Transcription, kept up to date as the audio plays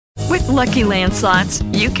Lucky Land Slots,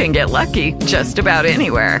 you can get lucky just about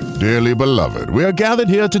anywhere. Dearly beloved, we are gathered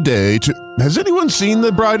here today to... Has anyone seen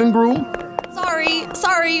the bride and groom?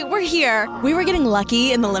 Sorry, we're here. We were getting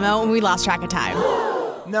lucky in the limo and we lost track of time.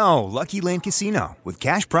 No, Lucky Land Casino, with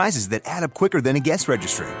cash prizes that add up quicker than a guest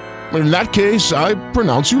registry. In that case, I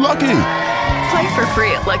pronounce you lucky. Play for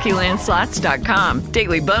free at LuckyLandSlots.com.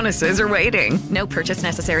 Daily bonuses are waiting. No purchase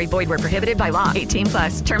necessary. Void where prohibited by law.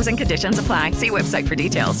 18+. Terms and conditions apply. See website for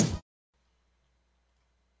details.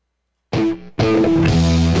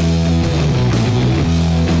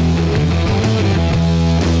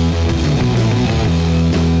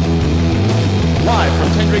 Live from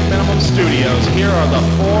Ten Drink Minimum Studios, here are the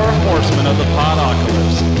four horsemen of the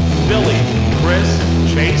Podocalypse. Billy, Chris,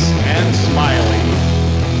 Chase, and Smiley.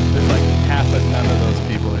 There's like half a none of those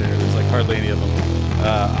people here. There's like hardly any of them.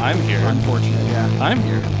 I'm here. Unfortunate, yeah. I'm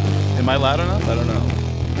here. Am I loud enough? I don't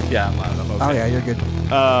know. Yeah, I'm loud enough. Okay. Oh, yeah, you're good.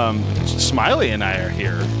 Smiley and I are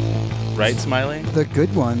here. Right, Smiley? The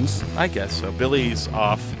good ones. I guess so. Billy's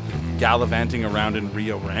off gallivanting around in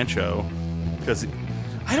Rio Rancho because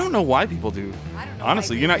I don't know why people do. I don't know.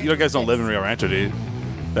 Honestly, you guys don't live in Rio Rancho, do you?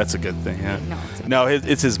 That's a good thing. Yeah. No,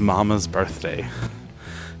 it's his mama's birthday.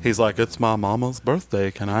 He's like, it's my mama's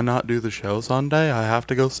birthday. Can I not do the show Sunday? I have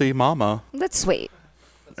to go see mama. That's sweet.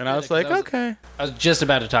 And I was like, okay. I was just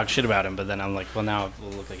about to talk shit about him, but then I'm like, well, now I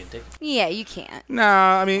will look like a dick. Yeah, you can't.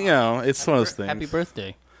 Nah, I mean, it's one of those things. Happy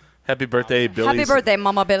birthday. Happy birthday, Billy. Happy birthday,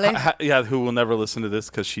 Mama Billy. Yeah, who will never listen to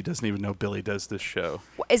this because she doesn't even know Billy does this show.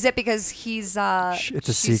 Is it because he's... It's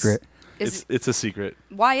a secret. It's a secret.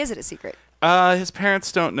 Why is it a secret? His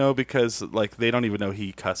parents don't know because, like, they don't even know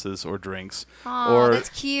he cusses or drinks. Oh, that's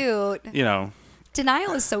cute.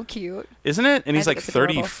 Denial is so cute. Isn't it? And he's like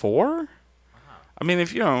 34? I mean,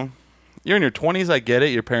 if, you're in your 20s, I get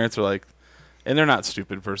it. Your parents are like... And they're not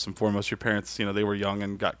stupid, first and foremost. Your parents, they were young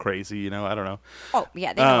and got crazy, I don't know. Oh,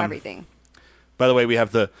 yeah, they know everything. By the way, we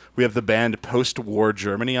have the band Post-War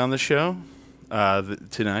Germany on the show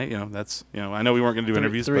tonight. That's, I know we weren't going to do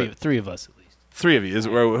interviews, but... Three of us, at least. Three of you.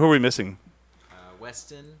 Who are we missing?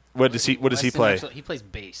 Weston. What does he play? Actually, he plays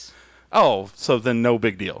bass. Oh, so then no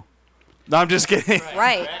big deal. No, I'm just kidding.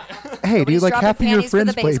 Right. Hey, do you like half of your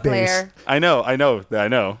friends play bass? I know.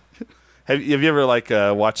 Have you ever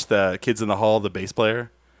watched the Kids in the Hall, the bass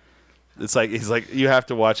player? It's like he's like you have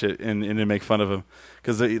to watch it and make fun of him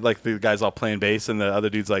because the guy's all playing bass and the other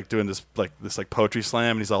dude's like doing this poetry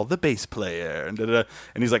slam and he's all the bass player and and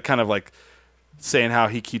he's like kind of like saying how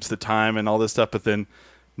he keeps the time and all this stuff, but then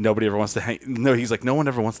nobody ever wants to hang. No, he's like no one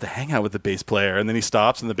ever wants to hang out with the bass player, and then he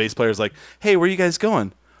stops and the bass player's like, "Hey, where are you guys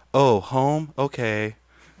going?" "Oh, home." "Okay,"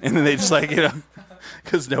 and then they just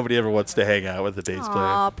because nobody ever wants to hang out with the bass player.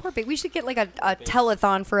 Aw, poor bass. We should get a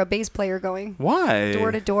telethon for a bass player going. Why?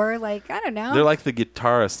 Door to door, I don't know. They're like the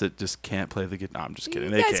guitarists that just can't play the guitar. No, I'm just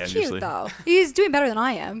kidding. They can cute, usually. Though. He's doing better than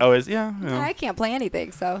I am. Oh, yeah. I can't play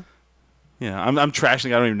anything, so. Yeah, I'm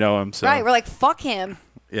trashing. I don't even know him. So. Right, we're like, fuck him.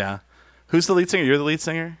 Yeah. Who's the lead singer? You're the lead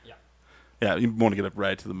singer? Yeah. Yeah, you want to get up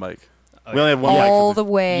right to the mic. Okay. We only have one mic. All the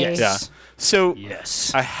way. Yes. Yeah. So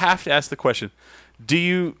yes. I have to ask the question. Do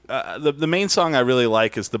you the main song I really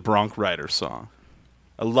like is the Bronc Rider song.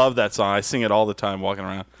 I love that song. I sing it all the time walking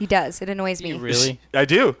around. He does. It annoys me. You really? I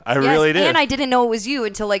do. I really do. And I didn't know it was you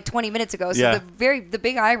until 20 minutes ago. So the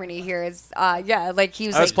big irony here is he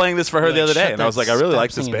was I was playing this for her the other day and I was like, I really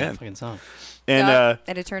like this band. And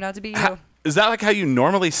it turned out to be you. Is that like how you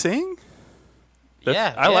normally sing?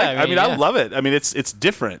 I love it. I mean, it's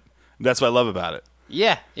different. That's what I love about it.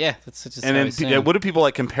 Yeah. That's just and then what do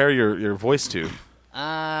people compare your voice to?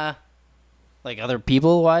 Like other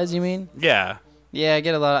people wise, you mean? Yeah. Yeah, I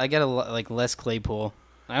get a lot like Les Claypool.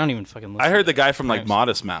 I don't even fucking listen. I heard the guy from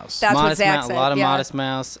Modest Mouse. That's what Zach said. A lot of Modest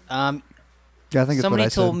Mouse. Yeah, I think it's somebody what I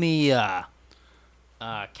told said. me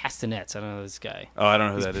Castanets. I don't know this guy. Oh, I don't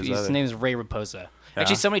know who that is. His name is Ray Raposa. Yeah.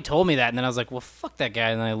 Actually, somebody told me that, and then I was like, "Well, fuck that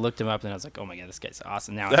guy." And then I looked him up, and I was like, "Oh my god, this guy's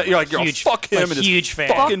awesome!" Now you're like, "Fuck him!" and huge his fan.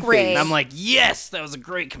 fucking face. And I'm like, "Yes, that was a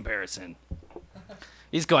great comparison."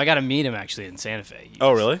 He's cool. I got to meet him actually in Santa Fe.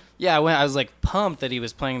 Oh, really? Yeah, I was like pumped that he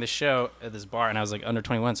was playing the show at this bar, and I was like under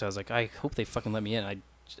 21, so I was like, I hope they fucking let me in.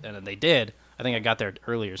 And they did. I think I got there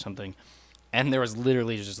early or something. And there was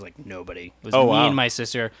literally just like nobody. It was me and my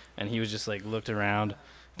sister, and he was just like looked around,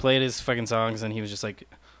 played his fucking songs, and he was just like,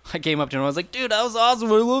 I came up to him, I was like, dude, that was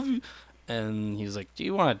awesome, I love you. And he was like, do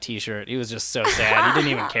you want a t-shirt? He was just so sad. He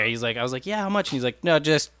didn't even care. He's like, I was like, yeah, how much? And he's like, no,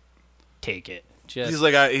 just take it. He's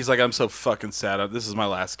like, I'm so fucking sad. This is my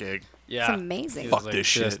last gig. Yeah. It's amazing. Fuck this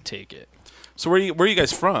shit. Just take it. So where are you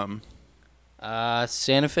guys from?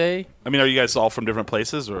 Santa Fe. I mean, are you guys all from different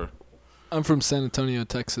places or? I'm from San Antonio,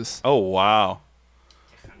 Texas. Oh, wow.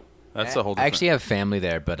 That's a whole. I actually have family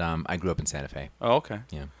there, but I grew up in Santa Fe. Oh, okay.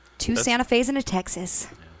 Yeah. Two Santa Fe's and a Texas.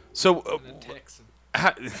 So,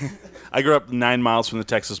 I grew up 9 miles from the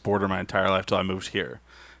Texas border my entire life till I moved here.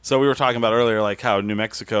 So we were talking about earlier, like how New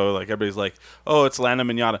Mexico, like everybody's like, oh, it's Landa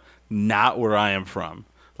Manana. Not where I am from.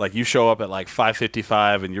 Like you show up at like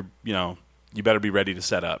 5:55 and you better be ready to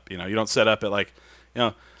set up. You don't set up at like,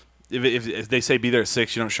 if they say be there at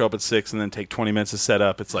 6, you don't show up at 6 and then take 20 minutes to set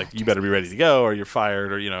up. It's like you better be ready to go or you're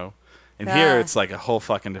fired or And here it's like a whole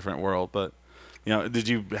fucking different world. But did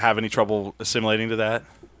you have any trouble assimilating to that,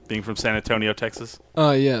 being from San Antonio, Texas?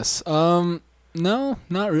 Yes. No,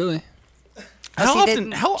 not really. How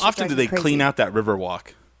often do they clean out that river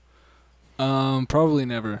walk? Probably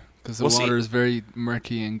never, because the water is very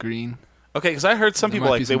murky and green. Okay, because I heard some people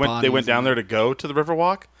like they went down there to go to the river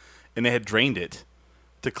walk, and they had drained it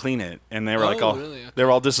to clean it, and they were really? They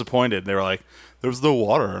were all disappointed. They were like, there was no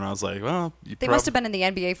water, and I was like, well, they must have been in the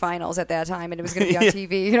NBA finals at that time, and it was going to be on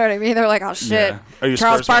TV. You know what I mean? They're like, oh shit, yeah. Are you a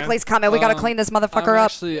Charles Spurs fan? Barkley's coming. We got to clean this motherfucker up.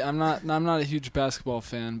 Actually, I'm not a huge basketball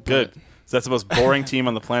fan. But Good. So that's the most boring team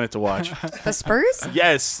on the planet to watch. The Spurs?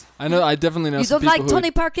 Yes. I know. I definitely know. You don't like Tony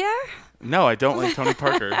Parker? No, I don't like Tony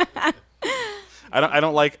Parker. I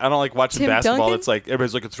don't like watching Tim basketball. Duncan? It's like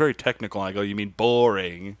everybody's like it's very technical. I go, you mean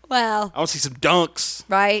boring? Well, I want to see some dunks.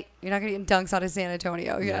 Right? You're not gonna get dunks out of San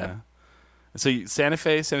Antonio. Yeah. So Santa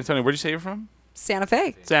Fe, San Antonio. Where'd you say you're from? Santa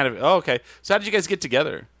Fe. Santa Fe. Oh, okay. So how did you guys get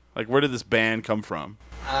together? Like, where did this band come from?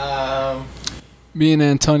 Me and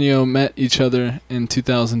Antonio met each other in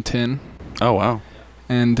 2010. Oh wow.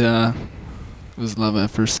 And it was love at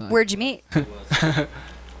first sight. Where'd you meet?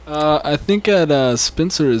 I think at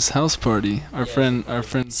Spencer's house party. Our friend.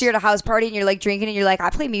 So you're at a house party and you're like drinking and you're like, I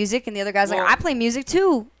play music, and the other guy's like, I play music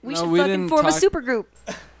too. We should fucking form a super group.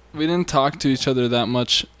 We didn't talk to each other that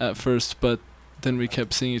much at first, but then we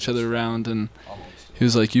kept seeing each other around, and he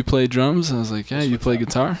was like, you play drums? I was like, yeah. You play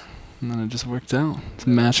guitar? And then it just worked out. It's a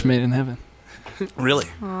match made in heaven. Really?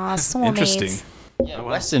 Aw, soulmates. Interesting. Yeah,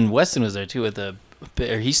 Weston was there too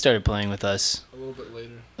he started playing with us a little bit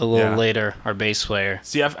later. Later, our bass player.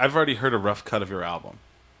 See, I've already heard a rough cut of your album.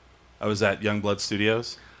 I was at Youngblood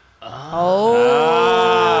Studios. Oh.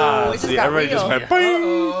 See, everybody just went,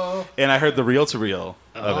 boing, and I heard the reel-to-reel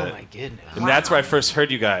of it. Oh my goodness! And that's where I first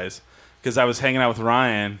heard you guys, because I was hanging out with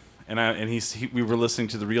Ryan, and we were listening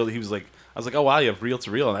to the reel. He was like, I was like, oh wow, you have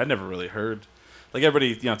reel-to-reel, and I'd never really heard. Like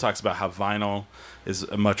everybody, talks about how vinyl is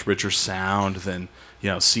a much richer sound than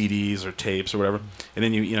CDs or tapes or whatever, and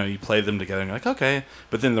then you play them together and you're like, okay,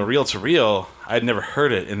 but then the reel to reel, I'd never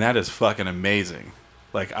heard it, and that is fucking amazing.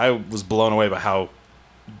 Like I was blown away by how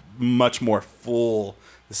much more full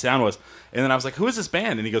the sound was, and then I was like, who is this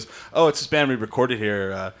band? And he goes, oh, it's this band we recorded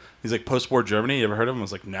here. He's like, Post-War Germany. You ever heard of him? I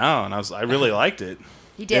was like, no, and I really liked it.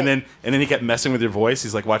 He did. And then he kept messing with your voice.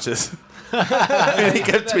 He's like, watch this. And he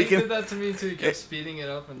kept tweaking. He did that to me too. He kept speeding it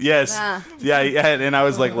up. And yes. Yeah. And I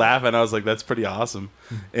was like laughing. I was like, that's pretty awesome.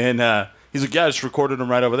 And he's like, yeah, I just recorded him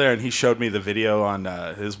right over there. And he showed me the video on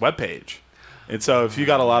his webpage. And so if you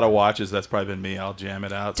got a lot of watches, that's probably been me. I'll jam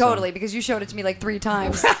it out. Totally, because you showed it to me like 3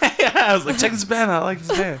 times. Yeah, I was like, check this band out. I like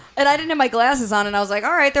this band. And I didn't have my glasses on, and I was like,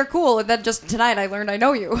 all right, they're cool. And then just tonight I learned I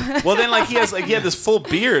know you. Well, then he had this full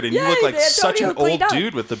beard, and you look like such an old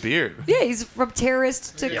dude with the beard. Yeah, he's from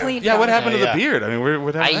terrorist to clean. Yeah, what happened to the beard? I mean,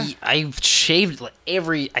 what happened? I shaved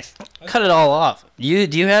I cut it all off. Do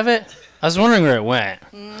you have it? I was wondering where it went.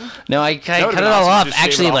 No, I cut it all off.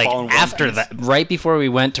 Actually, after that, right before we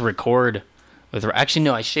went to record. Actually,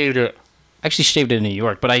 no, I shaved it. Actually, shaved it in New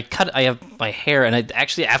York, but I have my hair, and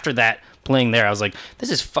after that playing there, I was like, this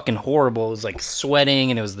is fucking horrible. It was like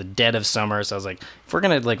sweating, and it was the dead of summer, so I was like, if we're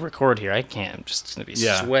gonna record here, I can't. I'm just gonna be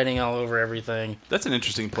sweating all over everything. That's an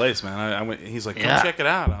interesting place, man. I went. He's like, come check it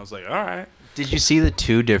out. And I was like, all right. Did you see the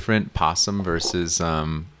 2 different possum versus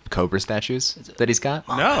cobra statues that he's got?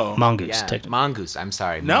 No. Mongoose. Yeah, mongoose. I'm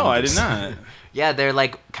sorry. No, mongoose. I did not. Yeah, they're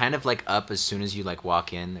kind of up as soon as you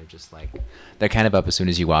walk in. They're just they're kind of up as soon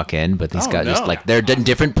as you walk in, but these guys just they're in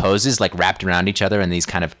different poses, wrapped around each other in these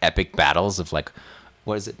kind of epic battles of what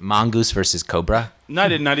is it, mongoose versus cobra? No, I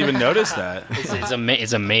did not even notice that. It's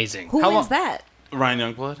amazing. Who wins that?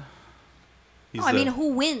 Ryan Youngblood. Who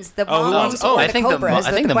wins the mongoose or I the think cobra?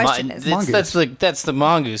 I think the question is. That's the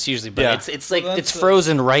mongoose usually, but it's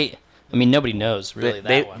frozen right. I mean, nobody knows really.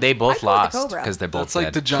 They both lost because they're both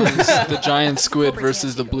dead. That's the giant squid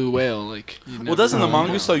versus the blue whale. Well, doesn't the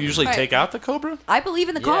mongoose usually take out the cobra? I believe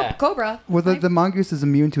in the cobra. Well, the mongoose is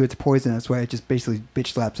immune to its poison. That's why it just basically bitch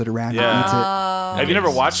slaps it around and eats it. Have you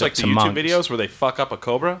never watched the YouTube videos where they fuck up a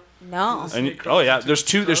cobra? No. And there's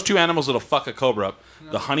two animals that'll fuck a cobra up.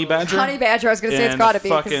 The honey badger. Honey badger. I was gonna say it's gotta be.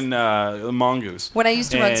 Fucking mongoose. When I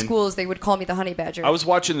used to run schools, they would call me the honey badger. I was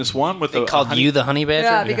watching this one with they called you the honey badger.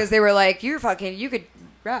 Yeah, because they were like, "You're fucking. You could."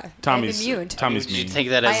 Tommy's immune. Tommy's mean. You take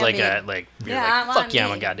that as like a like. Fuck yeah,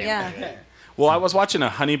 I'm a goddamn. Yeah. Well, I was watching a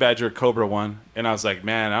honey badger cobra one, and I was like,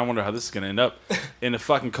 man, I wonder how this is gonna end up. And the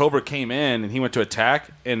fucking cobra came in, and he went to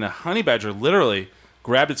attack, and the honey badger literally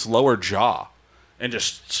grabbed its lower jaw and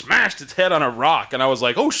just smashed its head on a rock. And I was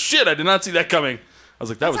like, oh shit, I did not see that coming. I was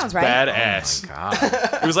like, that was badass. Oh my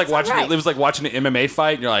God. It was like watching it was like watching an MMA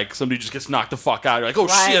fight, and you're like, somebody just gets knocked the fuck out. You're like, oh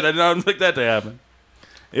shit, I did not expect that to happen.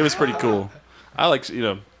 It was pretty cool. I like,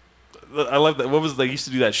 I love that. What was they used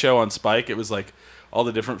to do that show on Spike? It was like all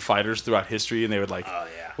the different fighters throughout history, and they would like,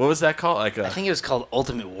 what was that called? Like, I think it was called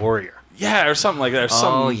Ultimate Warrior. Yeah, or something like that.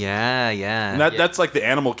 Yeah. And that's like the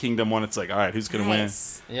Animal Kingdom one. It's like, all right, who's gonna win?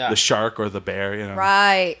 Yeah. The shark or the bear?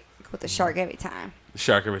 Right. Go with the shark every time. The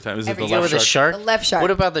shark every time. Is it the left left shark? The left shark.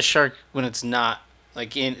 What about the shark when it's not?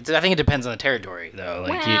 Like I think it depends on the territory, though.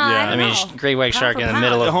 Like, I mean, great white shark in the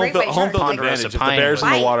middle of the home field advantage. If the bear's in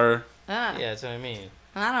the water. Yeah, that's what I mean.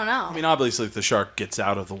 I don't know. I mean, obviously, if the shark gets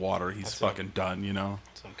out of the water, he's fucking done.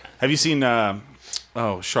 Have you seen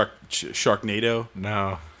Sharknado?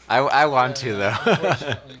 No. I want to though.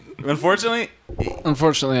 Unfortunately,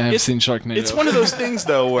 I have seen Sharknado. It's one of those things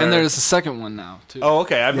though, where and there's a second one now too. Oh,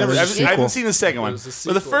 okay. I haven't seen the second one,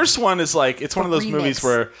 but the first one is like it's one of those movies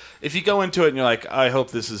where if you go into it and you're like, I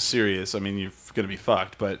hope this is serious. I mean, you're gonna be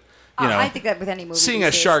fucked, but. I think that with any movie. Seeing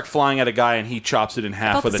a shark flying at a guy and he chops it in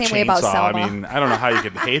half with a chainsaw. I mean, I don't know how you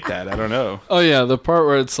could hate that. I don't know. Oh yeah, the part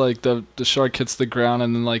where it's like the shark hits the ground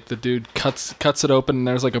and then like the dude cuts it open and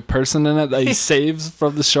there's like a person in it that he saves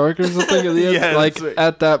from the shark or something. At the end. Yeah, like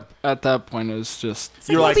at that point it was just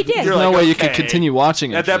there's no way you could continue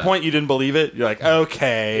watching it. At that point you didn't believe it. You're like,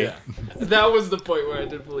 okay. Yeah. That was the point where I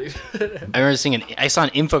did believe it. I remember I saw an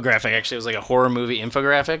infographic. Actually, it was like a horror movie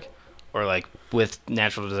infographic. Or like with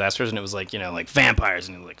natural disasters, and it was like like vampires,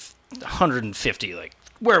 and it was like 150, like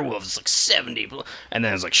werewolves, like 70, and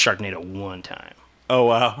then it was like Sharknado one time. Oh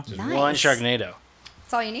wow! Just one Sharknado.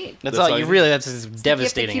 That's all you need. That's all you really. That's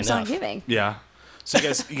devastating enough. Keeps on giving. Yeah. So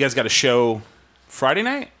you guys got a show Friday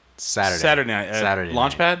night? Saturday night. Saturday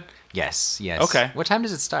Launchpad? Yes. Okay. What time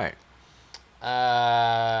does it start?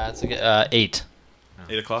 It's like 8.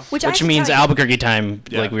 8 o'clock? Which means Albuquerque time,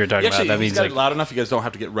 like we were talking about. That means like loud enough. You guys don't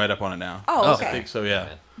have to get right up on it now. Oh, okay. I think so. Yeah.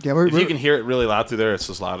 Yeah. If you can hear it really loud through there, it's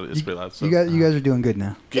just loud. It's pretty loud. So. You guys are doing good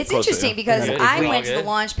now. It's interesting because I went to the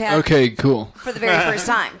Launchpad. Okay, cool. For the very first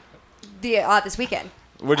time, this weekend.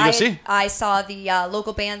 What'd you go see? I saw the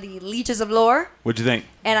local band, the Leeches of Lore. What'd you think?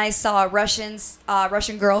 And I saw Russian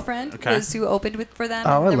Girlfriend was who opened for them.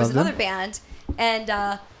 Oh, there was another band,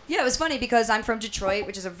 and. Yeah, it was funny because I'm from Detroit,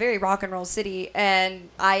 which is a very rock and roll city, and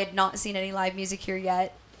I had not seen any live music here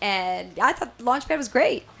yet, and I thought Launchpad was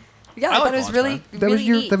great. Yeah, I thought it was really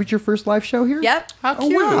neat. That was your first live show here? Yep. How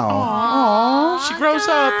cute. Oh, wow. Aww, she grows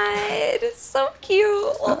up. It's so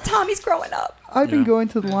cute. Little Tommy's growing up. I've been going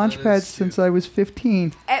to the Launchpad since I was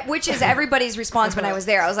 15. Which is everybody's response when I was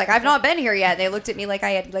there. I was like, I've not been here yet. They looked at me like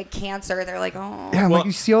I had like cancer. They're like, oh. Yeah, like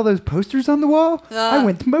you see all those posters on the wall? I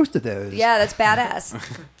went to most of those. Yeah, that's badass.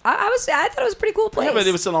 I thought it was a pretty cool place. Yeah, but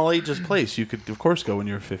it was an all ages place. You could, of course, go when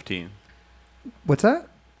you were 15. What's that?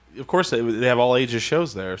 Of course, they have all ages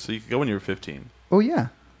shows there, so you could go when you were 15. Oh, yeah.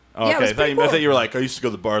 Oh, yeah, okay. I thought you were like, I used to go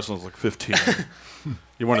to the bars when I was like 15.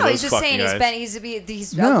 You're one of those he's just saying guys. he's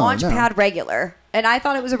a Launchpad regular. And I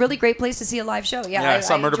thought it was a really great place to see a live show. Yeah, I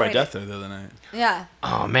saw Murder by Death there the other night. Yeah.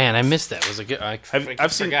 Oh, man, I missed that. Was it good?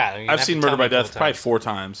 I've seen Murder by Death probably 4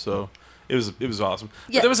 times, so it was awesome.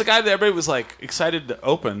 Yeah. But there was a guy that everybody was like excited to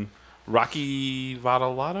open, Rocky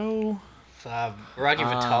Votolato. Rocky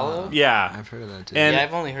Vitalo? Yeah. I've heard of that too. And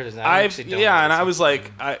I've only heard his name. I was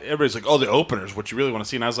like, everybody's like, oh, the openers, what you really want to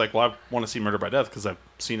see. And I was like, well, I want to see Murder by Death because I've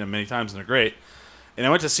seen them many times and they're great. And I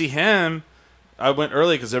went to see him. I went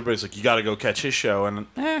early because everybody's like, you got to go catch his show. And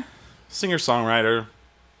singer-songwriter,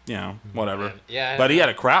 whatever. Yeah. But he had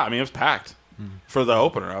a crowd. I mean, it was packed for the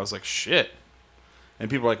opener. I was like, shit. And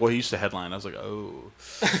people were like, well, he used to headline. I was like, oh.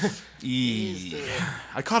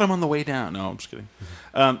 I caught him on the way down. No, I'm just kidding.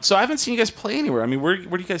 So I haven't seen you guys play anywhere. I mean, where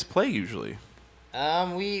do you guys play usually?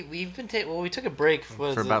 We've been we took a break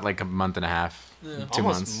for about like a month and a half. Yeah. 2 Almost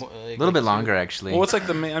months. like- A little bit like longer, actually. Well, what's like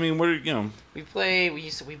the main? I mean, what are you know? We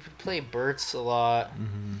play Burt's a lot.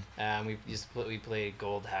 We played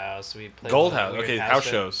Gold House. We played Gold one of House. the weird Okay, house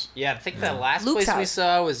shows. shows. Yeah, I think that last Luke's place we house.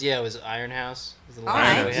 saw was Iron House. It was the All last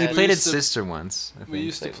right. show we We had. played at used to- Sister once. I think. We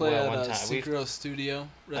used to Like, play well, at one time. Synchro Studio.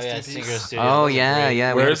 Oh Rest yeah, in peace. Synchro Studio. Oh Those are yeah, great.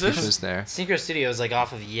 yeah. Where we is had this? pictures there. Synchro Studio is like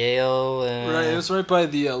off of Yale. Right, it was right by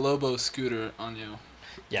the Lobo scooter on you.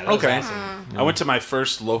 Yeah, that was Okay. awesome. I went to my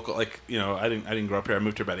first local, like you know, I didn't grow up here. I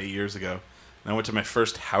moved here about 8 years ago, and I went to my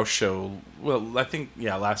first house show. Well, I think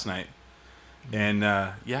last night, and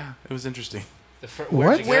yeah, it was interesting.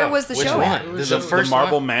 Where'd you Where go? was the Which show one? at? The first the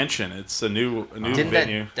Marble one? Mansion. It's a new Didn't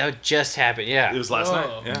venue. that just happened? Yeah. It was last night.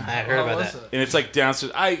 Yeah, I heard about that. and it's like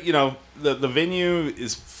downstairs. The venue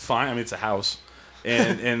is fine. I mean, it's a house,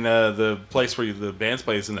 and the place where the bands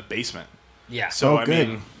play is in the basement. Yeah. So Oh, I good.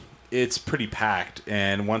 mean, it's pretty packed,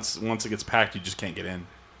 and once it gets packed, you just can't get in.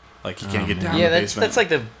 Like you can't get down. Yeah, the that's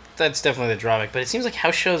basement. that's definitely the drawback. But it seems like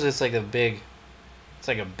house shows it's like a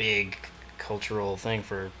big cultural thing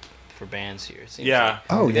for bands here. It seems Yeah. like.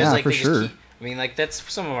 Oh, Because, yeah, like, for they just sure. I mean, like that's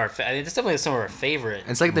some of our. I mean, that's definitely some of our favorite.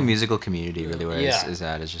 It's like the musical community, really, where Yeah. is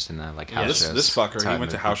at is just in the like Yeah. house This shows. this fucker, That's he how I went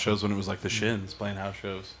to moved. house shows when it was like the Shins playing house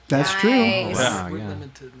shows. That's true. Nice. Yeah. We're yeah.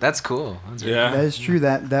 limited. That's cool. That's really Yeah. That is true.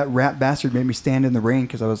 That rat bastard made me stand in the rain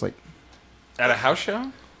because I was like, At a house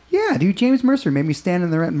show? yeah, dude. James Mercer made me stand in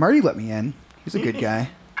the rain. Marty let me in. He's a good guy.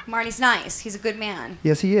 Marty's nice. He's a good man.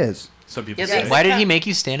 Yes, he is. Some people Yeah, say. they- Why did he make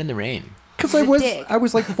you stand in the rain? Because He's I a was dick. I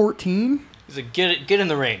was like 14. He's like, get in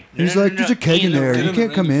the rain. He's like, there's a keg in there. Get You in the can't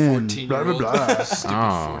ring, come you in. 14-year-old. Blah blah blah. Stupid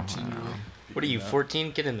Oh. 14-year-old. What are you,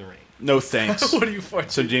 14? Get in the rain. No thanks. What are you 14?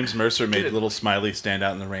 So James Mercer made little Smiley stand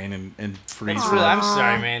out in the rain and freeze. It's for really, them. I'm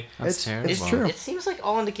sorry, man. That's It's terrible. true. It seems like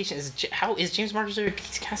all indication is how is James Martin? He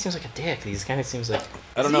kind of seems like a dick. He kind of seems like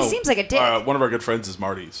I don't He know. seems like a dick. One of our good friends is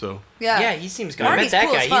Marty. So yeah, he seems good. I Marty's met that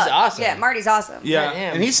cool guy. as fuck. He's awesome. Yeah, Marty's awesome. yeah, Yeah,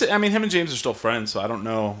 yeah. and he's. I mean, him and James are still friends. So I don't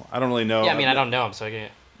know. I don't really know. Yeah, I mean, I don't know him, so I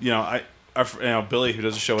can't. You know, Billy, who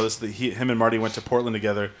does a show with us, him and Marty went to Portland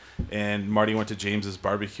together, and Marty went to James's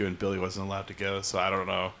barbecue, and Billy wasn't allowed to go. So I don't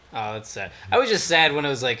know. Oh, that's sad. I was just sad when it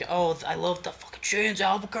was like, oh, I love the fucking Shins,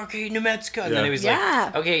 Albuquerque, New Mexico, and then Yeah. it was Yeah.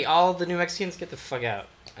 like, okay, all the New Mexicans get the fuck out,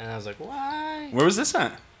 and I was like, why? Where was this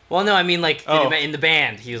at? Well, no, I mean like Oh. in the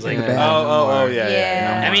band, he was like, In the band. Oh, yeah.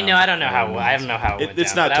 Yeah. I mean, no, I don't know how. I don't know how it went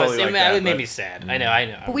It's down, not but I totally was, like it that, made but- me sad. I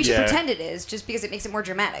know. But we should Yeah. pretend it is, just because it makes it more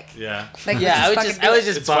dramatic. Yeah. Like, Yeah, I let's was fucking do it.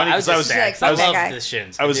 just It's funny I was 'cause I just was- sad. Like, fuck I that love guy. the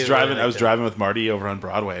Shins. I was do driving. really I was like driving with Marty over on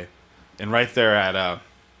Broadway, and right there at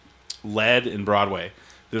Lead and Broadway,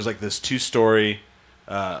 there's like this 2-story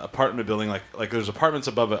apartment building. Like there's apartments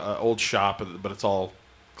above an old shop, but it's all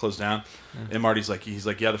closed down. And Marty's like,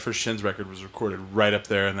 yeah, the first Shins record was recorded right up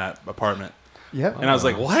there in that apartment. Yep. And I was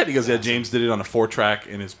like, what? He goes, yeah, James did it on a 4-track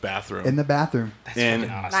in his bathroom. In the bathroom. and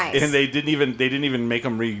fucking awesome. Nice. and they didn't even make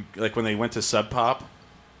them like when they went to Sub Pop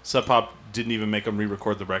didn't even make them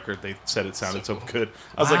re-record the record. They said it sounded so good.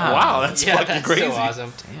 I was like, wow, that's Yeah, fucking that's crazy. so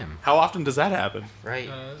awesome. Damn. How often does that happen? Right.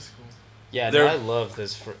 That's cool. Yeah, There- no, I love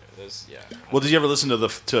this. Yeah. Well, did you ever listen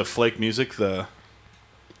to Flake Music, the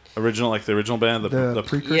original band, The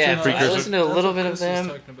precursor? Yeah, Precursor? I listened to a little bit of Chris was them,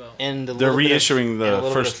 talking about. and a They're little bit of- reissuing and the a little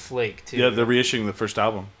bit first- of Flake too. Yeah, they're reissuing the first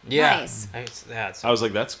album. Yeah. Nice. I was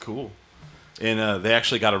like, that's cool. And they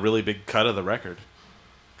actually got a really big cut of the record.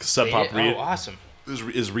 Sub Pop awesome.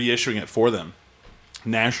 is reissuing it for them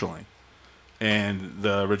nationally. And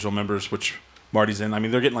the original members, which Marty's in, I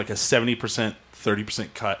mean, they're getting like a 70%,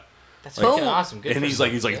 30% cut. That's Like- fucking awesome. Good And for he's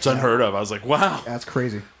them. like, it's unheard of. I was like, wow, That's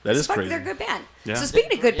crazy. that is Fuck, crazy. they're a good band. Yeah. So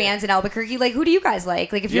speaking of good bands in Albuquerque, like who do you guys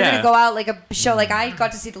like? Like if you're Yeah. gonna go out like a show, like I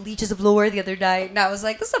got to see the Leeches of Lore the other night, and I was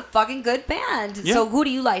like, this is a fucking good band. Yeah. So who do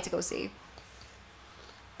you like to go see?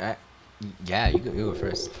 Yeah, you go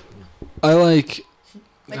first. I like.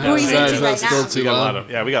 Like who are you Guys, into right that's still now? too We got a lot loud. of,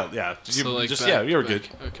 yeah, we got, yeah. So like just, back- yeah, you were back-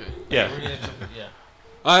 good. Okay. Yeah. Yeah.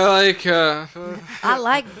 I like. I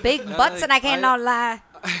like big butts, and I cannot lie.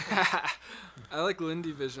 I like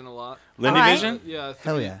Lindy Vision a lot. Lindy Alright. Vision? Yeah.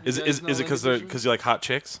 Hell yeah. Is You it guys know because Lindy Vision? you like hot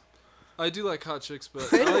chicks? I do like hot chicks, but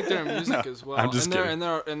I like their music as well. I'm just and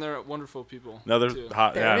they're, kidding. and they're wonderful people. No, they're too.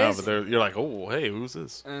 hot. There Yeah, it no, is. but you're like, oh, hey, who's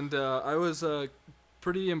this? And I was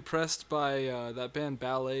pretty impressed by that band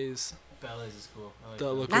Ballets. Ballets is cool. I like The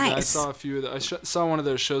that. local guy. I Nice. saw a few of the, saw one of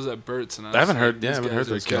their shows at Burt's, and I haven't was like, heard- yeah, I these haven't heard guys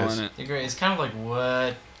are those guys. killing it. They're great. It's kind of like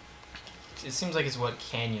what. It seems like it's what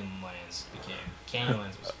Canyonlands became.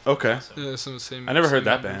 Canyonlands was Okay. awesome. Yeah, some same. I never heard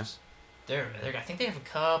same that members. I think they have a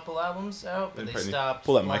couple albums out, but they Probably stopped.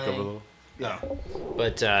 pull that mic playing. over a little.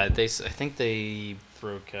 But I think they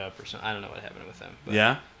Afro Cup or something. I don't know what happened with them. But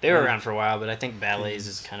Yeah? they were around for a while, but I think Ballets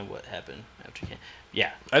is kind of what happened after Canyon.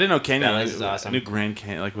 Yeah. I didn't know Canyon. Ballets is awesome. I knew Grand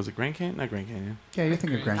Canyon. Like, was it Grand Canyon? Not Grand Canyon. Yeah, you're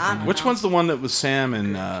thinking of Grand Canyon. Which one's the one that was Sam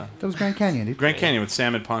and... That was Grand Canyon, dude. Grand Canyon with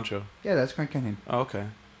Sam and Poncho. Yeah, that's Grand Canyon. Oh, okay.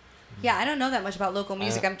 Yeah, I don't know that much about local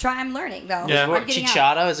music. I'm learning though. Yeah. I'm getting out.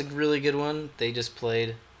 Chichata is a really good one. They just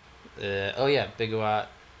played. Big Watt,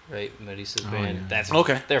 right? Melissa's band. yeah. That's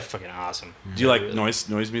Okay. They're fucking awesome. Do you like Really- noise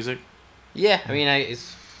music? Yeah, I mean,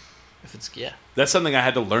 yeah. That's something I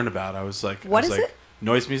had to learn about. I was like, What is like, it?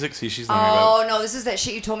 Noise music. See, she's learning about Oh no, this is that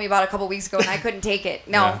shit you told me about a couple weeks ago, and I couldn't take it.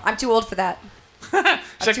 No, Yeah. I'm too old for that. She's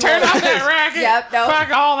like, turn off that racket. Yep, no. Fuck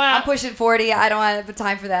all that. I'm pushing 40. I don't have the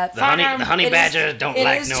time for that. The honey badger don't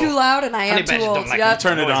like It is no. too loud, and I am Honey too badger old. don't like Yep.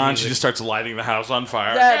 Turn it Noise on. music. She just starts lighting the house on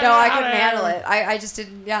fire. No, I couldn't handle it. I just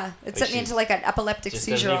didn't. Yeah, it sent me she's- into like an epileptic Just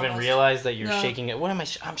seizure. doesn't even almost. realize that you're No. shaking it. What am I?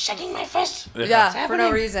 I'm shaking my fist. Yeah, for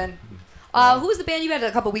no reason. Who was the band you had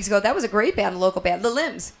a couple weeks ago? That was a great band, a local band, The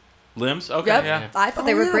Limbs. Limbs? Okay, Yep. yeah. I thought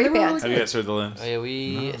they were a great band. Have you guys heard the Limbs? Oh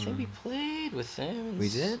yeah, I think we played with them. We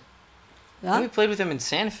did? I think we played with them in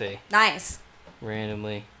Santa Fe Nice.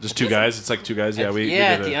 randomly. Just two guys? It's like two guys? Yeah, we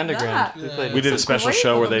at did the a, underground. Yeah. we did a Some special great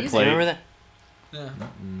show where local they music. played. Remember that? Yeah.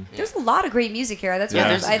 There's a lot of great music here. That's Yeah. what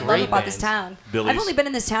There's I love great about this bands. town. Billy's. I've only been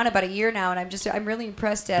in this town about a year now, and I'm really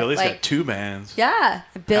impressed at Billy's like got two bands. yeah,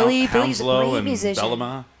 Billy's a Hounslow great and musician.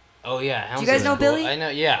 Bellama. Oh yeah. Do you guys know Hounslow. Billy? I know.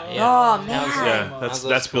 Yeah. Oh, man. Hounslow. Yeah, that's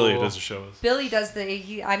Hounslow Billy who School. does the show. Billy does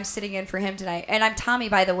I'm sitting in for him tonight, and I'm Tommy,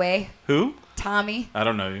 by the way. Who? Tommy. I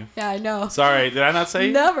don't know you. Yeah, I know. Sorry, did I not say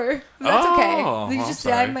you? Never. That's Oh, okay. You I'm just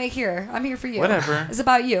sorry. I'm here. I'm here for you. Whatever. It's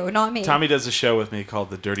about you, not me. Tommy does a show with me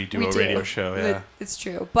called the Dirty We Duo do. Radio Show. Yeah, It's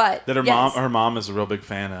true, but that yes. her mom is a real big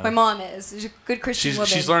fan of. My mom is. She's a good Christian woman.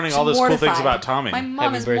 She's learning all those cool things mortified. about Tommy. My mom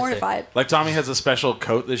Happy is birthday. mortified. Like Tommy has a special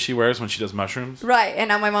coat that she wears when she does mushrooms. Right, and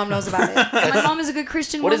now my mom knows about it. And my mom is a good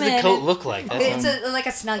Christian What does woman. the coat and look like? It's like a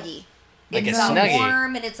snuggie. Like it's a Snuggie.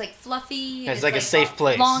 warm and it's like fluffy. and It's like a like safe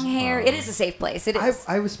place. Long hair. It is a safe place. It is.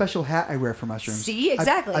 I have a special hat I wear for mushrooms. See?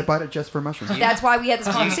 Exactly. I bought it just for mushrooms. That's why we had this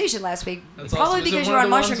conversation last week. That's Probably awesome. Is it because one you're of on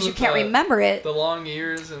the ones mushrooms, you with can't the- remember it. The long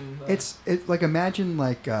ears and. It's like imagine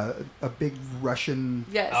like a big Russian.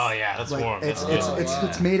 Yes. Oh yeah, that's Like warm. it's That's it's, warm.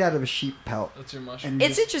 it's made out of a sheep pelt. That's your mushroom. And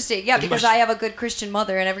It's just- interesting, yeah, because I have a good Christian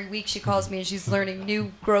mother, and every week she calls me and she's learning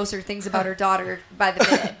new, grosser things about her daughter by the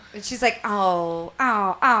minute. And she's like, oh,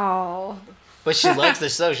 oh, oh. But she likes the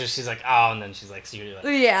show. So she's like, oh, and then she's like,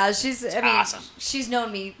 seriously. Like, Yeah, I mean, awesome. she's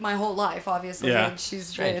known me my whole life, obviously, Yeah. and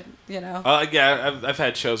she's, Right. you know. Yeah, I've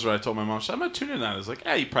had shows where I told my mom, I'm gonna tune in on it. I was like,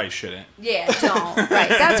 yeah, you probably shouldn't. Yeah, don't. Right.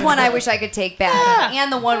 That's one I wish I could take back.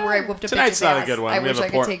 And the one where I whooped a Tonight's bitch's not ass. a good one. I We wish have a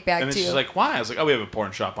I porn, could take back, and then too. she's like, why? I was like, oh, we have a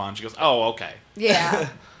porn shop on. She goes, oh, okay. Yeah.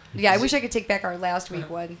 Yeah, I wish I could take back our last week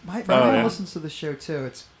one. My Oh, mom yeah. listens to the show too.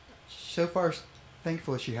 It's so far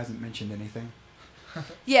thankful she hasn't mentioned anything.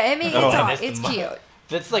 Yeah, I mean, it's, Oh. all, That's the it's mom. cute.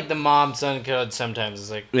 That's like the mom son code sometimes.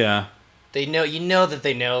 It's like, Yeah. they know, you know that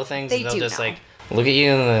they know things. They and they'll do just know. like look at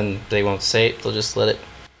you and then they won't say it. They'll just let it.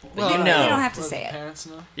 But you You know. don't have to Let say the it. Parents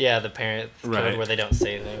know. Yeah, the parent code Right. where they don't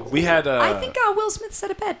say things. We had I think Will Smith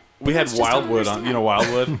said it best. we had Parents just don't Wildwood on. understand. You know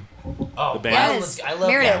Wildwood. Oh, the band? Yes. I love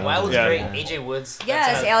Meredith. that. Wildwood's Yeah. great. AJ Woods.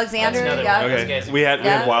 Yes, Alexander, That's another yeah. one. Those Okay, guys are we had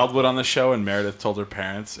Yeah. Wildwood on the show, and Meredith told her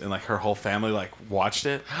parents, and like her whole family like watched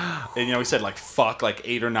it, and we said like fuck like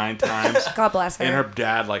 8 or 9 times. God bless her. And her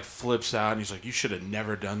dad like flips out, and he's like, "You should have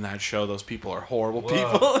never done that show. Those people are horrible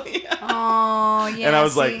people." Yeah. Oh, yeah. And I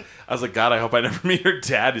was see? like, God, I hope I never meet her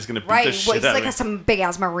dad. He's gonna beat Right, the well, shit he's out like of me. some big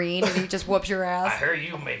ass Marine, and he just whoops your I ass. heard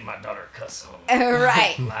you made my daughter cuss.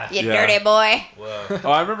 Right, you Yeah. dirty boy. Whoa.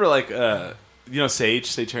 Oh, I remember like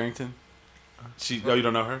Sage Harrington. You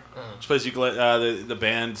don't know her? She plays ukulele. The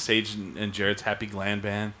band Sage and Jared's Happy Glam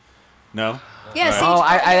band. No. Yeah, Right. Sage Oh,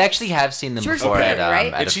 I Gardner. actually have seen them She works before. with At, Perry, right?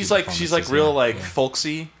 at a And few she's like performances, real yeah. like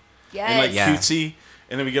folksy Yes. and like Yeah. cutesy.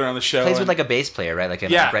 And then we get her on the show. Plays and- with like a bass player, right? Like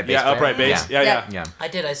an yeah, upright bass player. upright bass. Yeah, Yeah. yeah.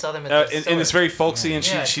 Yeah. I saw them at And it's very folksy, and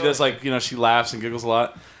Yeah, I she saw does it. like she laughs and giggles a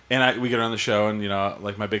lot. And we get her on the show, and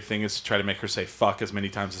like my big thing is to try to make her say "fuck" as many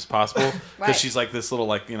times as possible because Right. she's like this little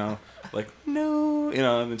like no,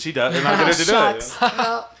 and then she does, and I get her to do it. Shucks.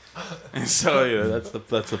 Well, And so that's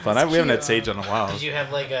the fun. We haven't had Sage on a while. Did you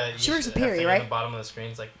have like a? She works with have Perry, thing right? On the bottom of the screen,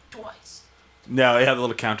 it's like twice. No, it had a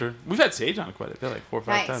little counter. We've had Sage on quite a bit, like 4 or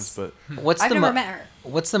 5 Nice. times, but What's I've the never met her.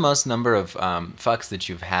 What's the most number of fucks that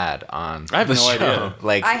you've had on? I have the no show? idea.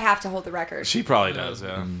 Like I have to hold the record. she probably does.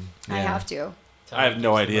 Yeah, I have to. I have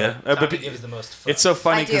no idea. Tommy But gives the most. Fun. it's so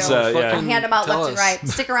funny I do. because I yeah, hand them out Tell left and us. right.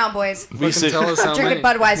 Stick around, boys. we used, Tell to, us how Drinking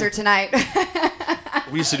many. Budweiser tonight.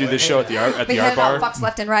 we used to do this show at the art we handed out fucks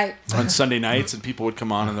left and right. on Sunday nights, and people would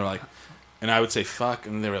come on and they're like, and I would say fuck,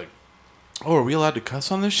 and they were like, "Oh, are we allowed to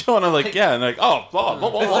cuss on this show?" And I'm like, "Yeah." And like, "Oh,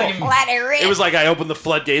 Let it rip. it was like I opened the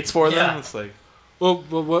floodgates for them. It's like, Well,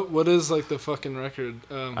 what is like the fucking record?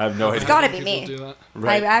 I have no idea. It's gotta be People me. do that?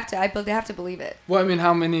 Right. I have to believe it. Well, I mean,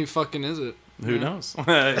 how many fucking is it? Who knows?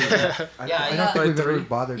 I don't think we've ever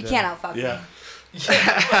bothered. You to- can't outfuck Yeah.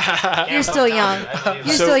 me. You're still young.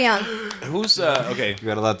 You're still young. Who's okay? You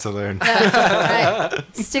got a lot to learn. Right.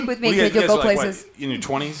 Stick with me, Well, you kid. You'll guys go are like, places. what, in your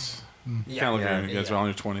 20s? Yeah, You guys are all in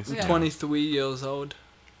your 20s. 23 years old.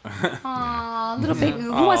 Aw, little baby.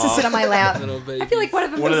 Who wants to sit on my lap? Little baby. I feel like one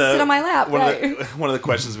of them wants to sit on my lap. Right. One of the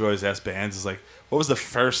questions we always ask bands is like, what was the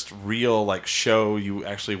first real like show you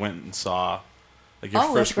actually went and saw? Like your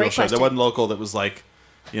Oh, that's first a great real show that question. wasn't local. That was like,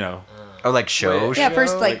 you know, Oh, like show? Yeah,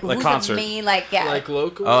 first Like who's concert. the main like Like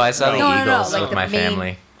local? Oh, I saw the No, Eagles like with the my main-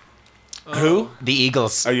 family. who? The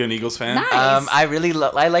Eagles. Are you an Eagles fan? Nice. I really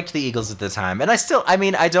I liked the Eagles at the time, and I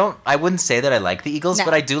mean, I wouldn't say that I like the Eagles, No.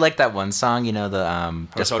 but I do like that one song, you know, the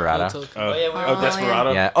Desperado. Oh,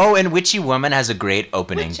 Desperado. Yeah. Oh, and Witchy Woman has a great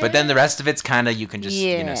opening, but then the rest of it's kind of you can just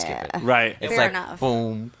skip it. Right. It's Fair like enough.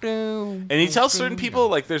 boom, boom. And you tell certain people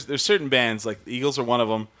like there's certain bands like the Eagles are one of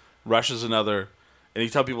them, Rush is another, and you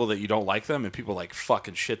tell people that you don't like them, and people like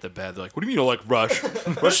fucking shit the bed. They're like, "What do you mean you don't like Rush?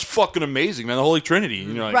 Rush is fucking amazing, man. The Holy Trinity."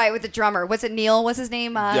 And you're like, Right, with the drummer. What's it, Neil? What's his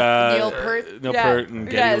name? Neil Peart? Neil Peart and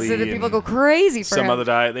Geddy Yeah, so Lee the people and go crazy for some him. other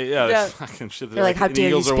guy. Yeah. They're fucking shit. They're like, how the dare you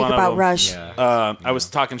Eagles are speak one of about them. Rush? I was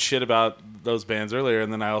talking shit about those bands earlier,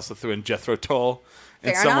 and then I also threw in Jethro Tull,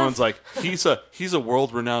 and Fair someone's enough. like, he's a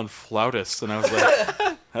world-renowned flautist, and I was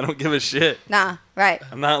like, I don't give a shit. Nah, right.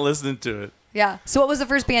 I'm not listening to it. Yeah. So what was the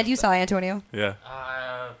first band you saw, Antonio? Yeah.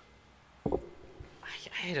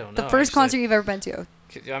 I don't know. The first actually. concert you've ever been to?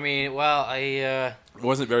 I mean, well, It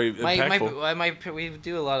wasn't very impactful. we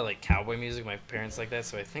do a lot of like cowboy music. My parents like that,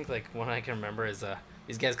 so I think like one I can remember is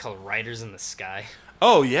these guys called Riders in the Sky.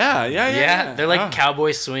 Oh yeah. They're like Oh.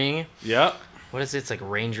 cowboy swing. Yeah. What is it? It's like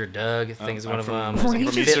Ranger Doug. I think is one of them. From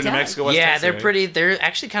Ranger Eastern New Doug. Mexico, West Yeah, Texas, they're right? pretty. They're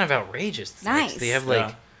actually kind of outrageous. It's like, Nice. they have like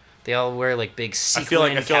Yeah. they all wear like big I sequin feel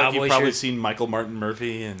like cowboy you've probably shirts. seen Michael Martin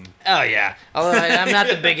Murphy and Oh yeah, although I'm not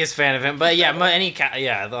the biggest fan of him, but yeah,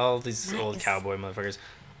 all these old cowboy motherfuckers.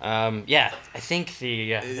 Yeah, I think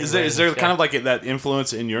the is there kind of like that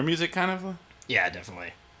influence in your music, kind of? yeah,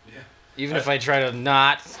 definitely. Yeah. Even if I try to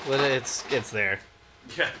not, it's there.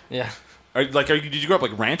 Yeah. Yeah. Did you grow up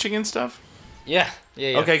like ranching and stuff? Yeah.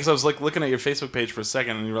 Yeah. Okay, because I was like looking at your Facebook page for a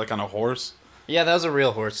second, and you were like on a horse. Yeah, that was a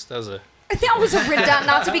real horse. That was a. That was a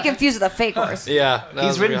not to be confused with a fake horse. Yeah. that He's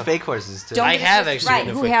was ridden real. fake horses too. Don't I get it have twisted. actually Right,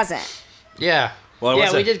 been a who fake- hasn't? Yeah. Well, yeah,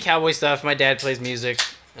 what's we that? did cowboy stuff. My dad plays music.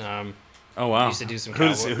 Oh wow. Used to do some Who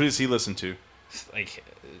cowboy. does he listen to? Like,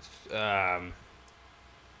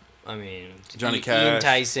 I mean, Johnny Ian Cash.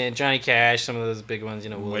 Tyson, Johnny Cash, some of those big ones.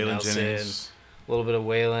 You know, Willie Waylon Nelson, Jennings. a little bit of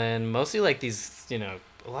Waylon. Mostly like these, you know,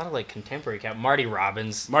 a lot of like contemporary Marty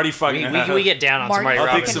Robbins. Marty fucking. We get down on some Marty I'll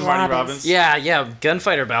take Robbins. some Marty Robbins. Yeah.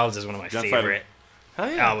 Gunfighter Ballads is one of my Gunfighter. favorite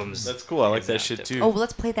Hell yeah. albums. That's cool. I like that shit too. Oh, well,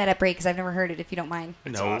 let's play that at break because I've never heard it. If you don't mind,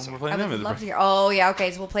 no, awesome. we're I playing them. would at the love to break. hear. Oh yeah,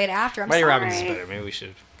 okay. So we'll play it after. I'm Marty sorry. Robbins is better. Maybe we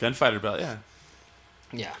should. Gunfighter Bell. Yeah.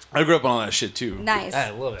 Yeah. I grew up on all that shit too. Nice.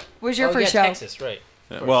 I love it. Where's your Oh, first yeah, show? Texas, right?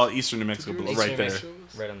 Yeah, well, Eastern New Mexico, but Eastern right New there. Mexico,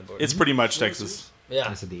 right on the border. It's pretty much Texas. Yeah.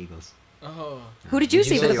 I said the Eagles. Oh. Who did you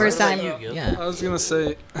see for the first time? Yeah. I was gonna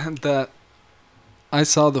say that I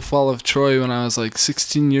saw the Fall of Troy when I was like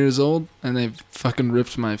 16 years old, and they fucking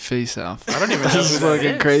ripped my face off. I don't even know This who is that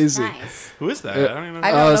fucking is. crazy. Nice. Who is that? Yeah. I don't even know.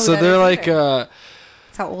 I don't know who So that they're is like either.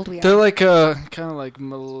 That's how old we are. they're like kind of like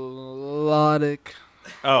melodic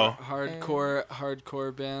Oh.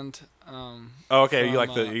 hardcore band. Oh, okay. You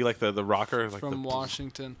from, like the rocker, like from the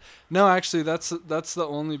Washington. No, actually, that's the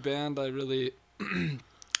only band I really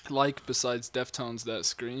like besides Deftones that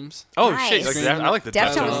screams. Oh Nice. shit! I like the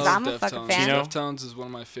Deftones. Deftones. I'm a fucking fan. You know? Deftones is one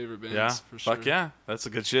of my favorite bands. Yeah. for sure. Fuck yeah. That's a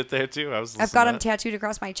good shit there too. I was. I've listening got to him that. tattooed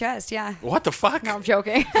across my chest. Yeah. What the fuck? No, I'm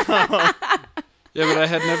joking. Yeah, but I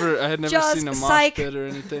had never Just seen a mosh psych. pit or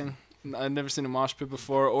anything. I'd never seen a mosh pit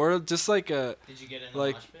before, or just like a. Did you get in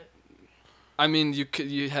Like- the mosh pit? I mean,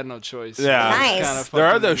 you had no choice. Yeah. Nice. Kinda There are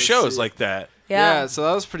fucking those to shows see. like that. Yeah, so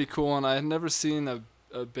that was pretty cool, and I had never seen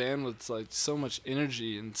a band with like so much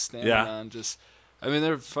energy and stamina Yeah. and just. I mean,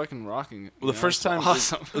 they're fucking rocking it. Well, the first time,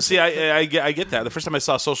 awesome. see, I get that. The first time I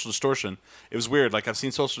saw Social Distortion, it was weird. Like I've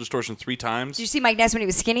seen Social Distortion 3 times. Did you see Mike Ness when he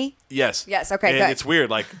was skinny? Yes. Yes, okay, And good. it's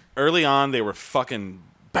weird. Like early on, they were fucking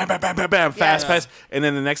bam, bam, bam, bam, bam, fast, Yes. fast. And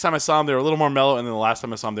then the next time I saw them, they were a little more mellow. And then the last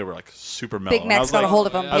time I saw them, they were like super mellow. Big And I Mac's was got like, a hold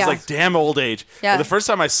of him. I was Yeah. like, damn old age. Yeah. But the first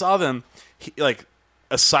time I saw them, like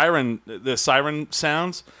the siren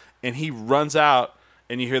sounds, and he runs out,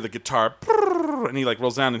 and you hear the guitar, and he like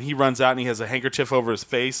rolls down, and he runs out, and he has a handkerchief over his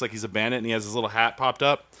face like he's a bandit, and he has his little hat popped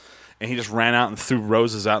up. And he just ran out and threw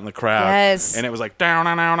roses out in the crowd. Yes. And it was like, down,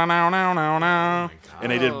 down, down, down, down, down, down.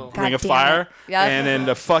 And they did Ring of Fire. Yep. And then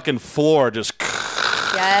the fucking floor just,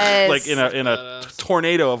 like in a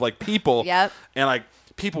tornado of like people. Yep. And like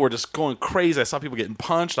people were just going crazy. I saw people getting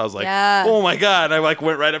punched. I was like, oh my God. And I like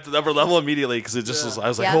went right up to the upper level immediately because it just was, I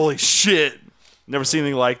was like, holy shit. Never seen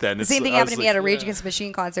anything like that. And the same thing happened to me at a Rage Against the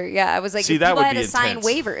Machine concert. Yeah, I was like, see, that people would had be to sign intense.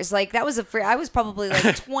 waivers. Like that was I was probably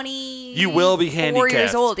like 20. You will be handicapped 4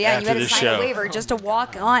 years old. Yeah, and you after had to this sign show. a waiver just to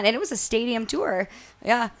walk on, and it was a stadium tour.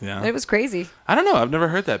 Yeah, it was crazy. I don't know. I've never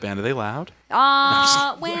heard that band. Are they loud?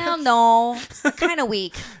 Well, no, kind of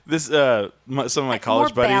weak. This some of my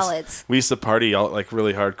college more buddies, ballads. we used to party all like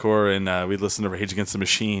really hardcore, and we'd listen to Rage Against the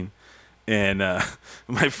Machine. And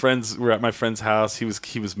my friends were at my friend's house. He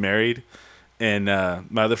was married, and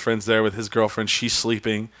my other friend's there with his girlfriend. She's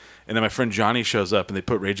sleeping, and then my friend Johnny shows up, and they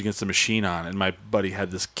put Rage Against the Machine on, and my buddy had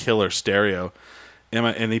this killer stereo.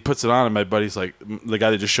 And he puts it on, and my buddy's like, the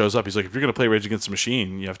guy that just shows up, he's like, if you're going to play Rage Against the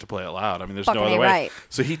Machine, you have to play it loud. I mean, there's no other way. Right.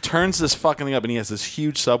 So he turns this fucking thing up, and he has this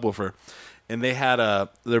huge subwoofer. And they had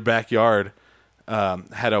their backyard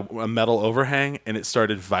had a metal overhang, and it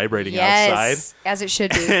started vibrating outside. As it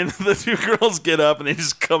should be. And the two girls get up, and they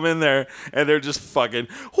just come in there, and they're just fucking,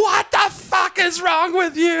 what the fuck is wrong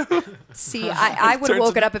with you? See, I would have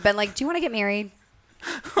woken up and been like, do you want to get married?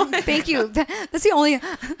 Thank you. That's the only.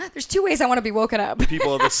 There's two ways I want to be woken up.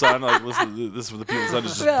 People of the Sun, like, listen to this, the people of the Sun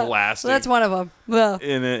is just blasting. That's one of them. Well.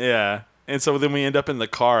 And so then we end up in the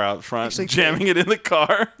car out front, jamming it in the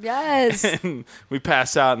car. Yes. And we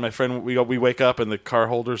pass out, and my friend, we wake up, and the car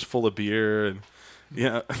holder's full of beer, and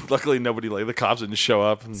luckily nobody, like the cops didn't show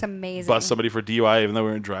up and it's amazing. bust somebody for DUI, even though we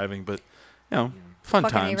weren't driving. But fun fucking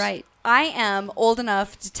times. Right. I am old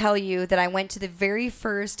enough to tell you that I went to the very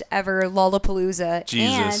first ever Lollapalooza.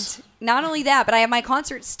 Jesus. And not only that, but I have my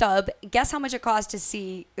concert stub. Guess how much it cost to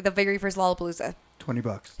see the very first Lollapalooza? $20.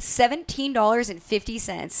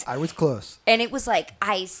 $17.50. I was close. And it was like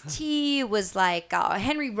Ice-T. It was like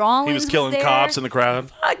Henry Rollins. He was killing there. cops in the crowd.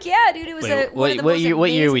 Fuck yeah, dude! It was what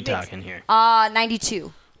year are we talking here?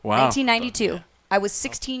 92. Wow. 1992. I was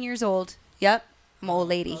 16 years old. Yep. I'm an old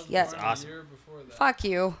lady. Yep. That's awesome. Fuck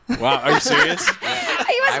you. Wow, are you serious? He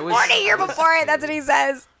was born a year before it. That's what he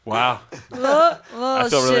says. Wow. I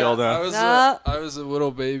feel really old now. I was a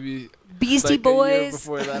little baby. Beastie like a Boys. year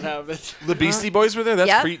before that happened. The Beastie Boys were there?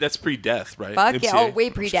 That's Yep. that's pre-death, right? Fuck yeah. MCA? Oh,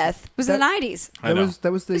 way pre-death. It was the 90s. I know.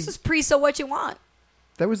 That was This is pre So What You Want.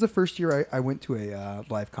 That was the first year I went to a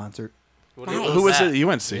live concert. Nice. Who was it you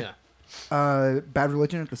went to see? Yeah. Bad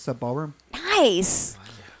Religion at the Sub Ballroom. Nice.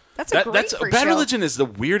 That's a great first Bad show. Religion is the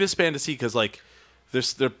weirdest band to see because like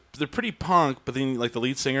they're pretty punk, but then like the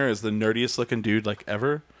lead singer is the nerdiest looking dude like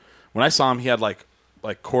ever. When I saw him, he had like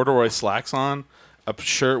corduroy slacks on, a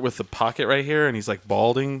shirt with the pocket right here, and he's like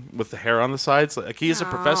balding with the hair on the sides. Like he is a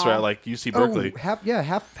professor at like UC Berkeley. Oh, half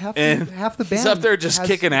the band. He's up there just has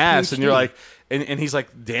kicking ass, and PhD. you're like, and he's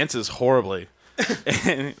like dances horribly.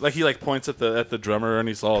 And like he like points at the drummer, and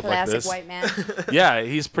he's all Classic like this. white man. Yeah,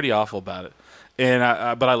 he's pretty awful about it. And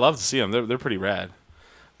but I love to see them. They're pretty rad.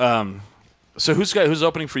 So who's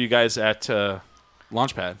opening for you guys at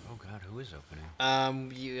Launchpad? Oh God, who is opening?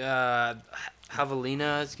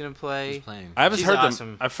 Javelina is gonna play. Who's playing? I haven't She's heard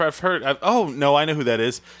awesome. them. I've heard. Oh no, I know who that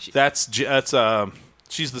is. That's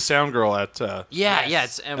she's the sound girl at. Yeah,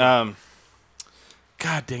 it's Emma.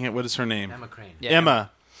 God dang it! What is her name? Emma Crane. Yeah,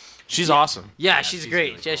 Emma. She's awesome. Yeah, she's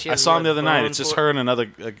great. really Yeah, she I has saw him a the other night. bone It's just for- her and another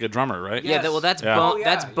like, a drummer, right? Yeah, that's Yeah. Bone. Oh, yeah,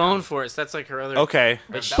 That's yeah. Bone Force. That's like her other. Okay.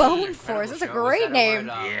 But she- Bone Force. That's a great name.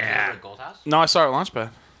 Yeah. Goldhouse? No, I saw her at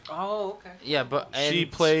Launchpad. Oh, okay. Yeah, but She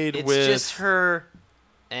and played it's with- just her,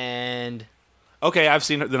 and Okay, I've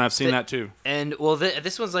seen her. Then I've seen that too. well,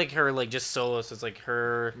 this one's like her like just solo, so it's like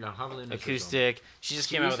her No, Javelina's acoustic. She just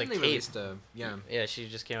came out with a recently tape. released yeah. Yeah, she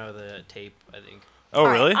just came out with a tape. I think Oh, All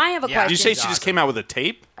right, really? I have a Yeah. Did you question. say she just came out with a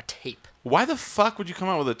tape? a tape. Why the fuck would you come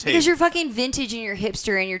out with a tape? Because you're fucking vintage and you're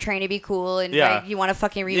hipster and you're trying to be cool and Yeah. like, you want to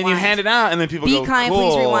fucking rewind. and you hand it out, and then people Be go, kind,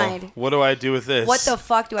 "Cool. please rewind." What do I do with this?" What the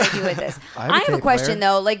fuck do I do with this? I have a I have a tape question player.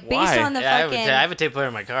 though. Like based Why? on the Yeah, fucking. I have a tape player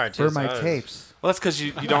in my car too. For so my I was- tapes. Well, that's because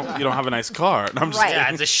you don't have a nice car. No, I'm just Right. kidding.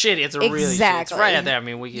 Yeah, it's a shitty. It's a really. It's Exactly. right out there. I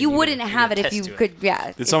mean, we. You wouldn't have it if you attest to could.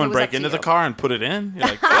 Yeah. Did someone break into the car and put it in? You're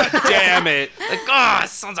like, God damn it! Like, oh,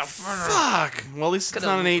 sons of murder. Fuck. Well, at least it's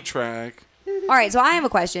not an 8-track. All right, so I have a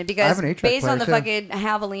question because have an 8-track based on the player, fucking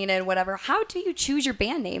Javelina and whatever, how do you choose your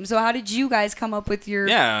band name? So how did you guys come up with your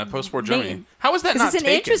Yeah, post-war Germany. name? How is that Because not it's an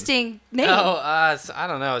taken? interesting name. Oh, I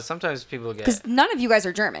don't know. Sometimes people get. Because none of you guys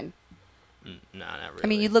are German. No, not really. I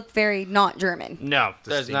mean, you look very not German. No,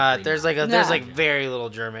 there's not. There's like very little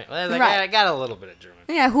German. I got a little bit of German.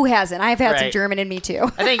 Yeah, who hasn't? I've had some Right. German in me too.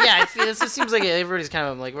 I think it seems like everybody's kind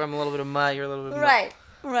of like I'm a little bit of mutt, you're a little bit of mutt.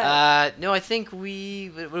 Right. No, I think what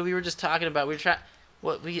we were just talking about. I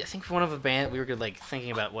think one of a band we were like thinking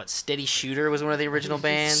about what Steady Shooter was one of the original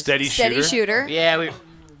bands. Steady Shooter. Yeah, we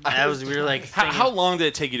were like. How long did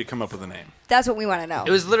it take you to come up with a name? That's what we want to know. It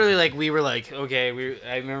was literally like we were like okay.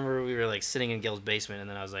 I remember we were like sitting in Gil's basement, and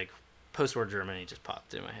then I was like, post-war Germany just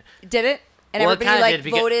popped in my head. Did it? And Well, it everybody kinda like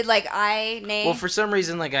did, voted like I name. Well, for some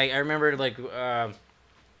reason, like I remember like I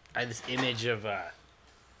had this image of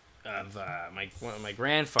my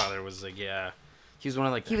grandfather was like he was one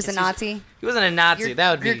of like he was a Nazi. He wasn't a Nazi.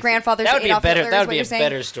 That would be your grandfather's that would be Adolf a better Hitler, that is would what be you're a saying?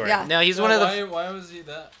 better story. Yeah. No, he's one of the. Why was he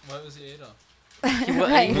that? Why was he Adolf?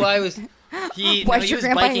 Right. He Why'd was your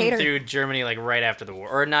grandpa hate biking her? through Germany like right after the war,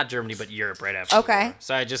 or not Germany but Europe right after. Okay. The war.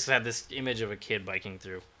 So I just had this image of a kid biking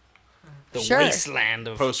through the Sure. wasteland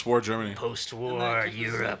of Post-war Germany. Post-war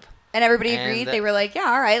Europe. And everybody And agreed. that- They were like, yeah,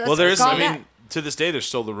 all right, let's Well, there's. call I it mean, that. to this day, there's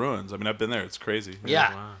still the ruins. I mean, I've been there. It's crazy.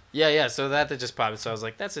 Yeah. So that just popped. So I was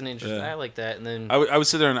like, that's an interesting. Yeah. I like that. And then I would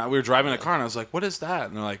sit there and we were driving a car and I was like, "What is that?"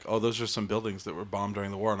 And they're like, "Oh, those are some buildings that were bombed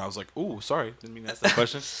during the war." And I was like, "Ooh, sorry, didn't mean to ask that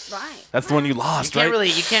question." Right. That's the one you lost, you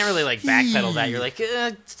right? can't really like backpedal that. You're like,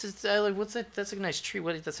 like what's that? That's a nice tree.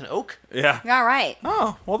 What? That's an oak. Yeah. All right.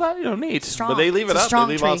 Oh, well, that neat. Strong. But they leave It's it a up. They strong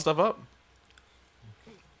leave all tree. that stuff up.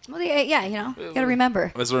 Well, yeah, you gotta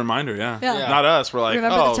remember. As a reminder, yeah. Yeah. Not us. We're like,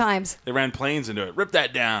 Remember oh, the times. they ran planes into it. Rip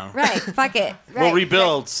that down. Right. Fuck it. Right. We'll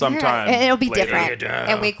rebuild Right. sometime. And it'll be later. different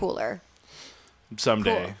and way cooler.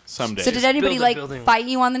 Someday. Cool. Someday. So did anybody build a like building. fight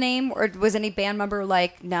you on the name, or was any band member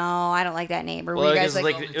like, no, I don't like that name, or Well, were you it guys was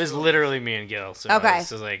like, it was literally me and Gil. So Okay.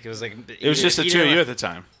 It was like It was just the two of you at the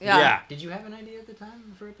time. Yeah. Did you have an idea at the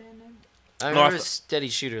time for a band name? I No, I remember thought- Steady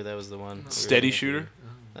Shooter. That was the one. Steady Shooter?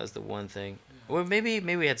 That was the one thing. Well, maybe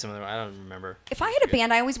we had some other. I don't remember. if I had a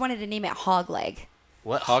band, I always wanted to name it Hogleg.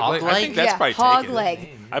 What Hogleg? I think that's probably hog taken. leg.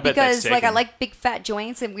 I bet because that's like I taken. like big fat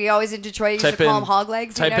joints, and we always in Detroit used Type to call in- them hog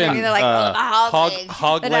legs. You type know what I in, mean? They're like, oh, the hog leg.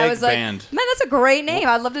 hog And I leg was like, band. man, that's a great name.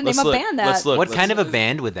 I'd love to name Let's a look. band that. Let's look. What Let's kind of look. a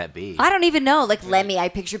band would that be? I don't even know. Like Lemmy, I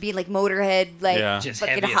picture being like Motorhead, like Yeah. Just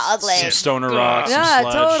fucking heavy as hog Some leg. stoner rock, some Yeah,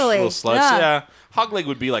 sludge, totally. little sludge. Yeah. Yeah. Hogleg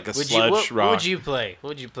would be like a sludge rock. What would you play? What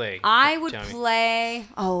would you play? I would Tell me. play.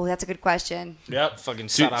 Oh, that's a good question. Yep. Fucking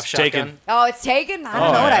Dude, sawed off it's shotgun. taken. Oh, it's taken. I don't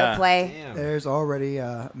Oh, know what I yeah. would play. There's already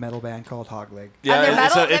a metal band called Hogleg. Yeah, they're it's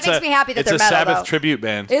metal? a- That it's makes a- me happy that it's they're a metal, Sabbath though. tribute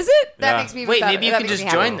band. Is it? That Yeah. makes me. Wait, better. maybe you That can makes just me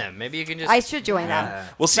happy. join them. Maybe you can just. I should join them.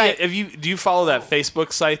 Well, see, Right. do you follow that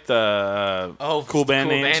Facebook site, the cool band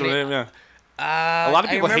Cool names? Band or Name. whatever? Yeah. A lot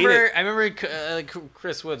of people hate it. I remember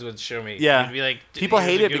Chris Woods would show me. Yeah. He'd be like, People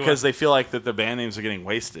 "Here's hate a it good because one." they feel like that the band names are getting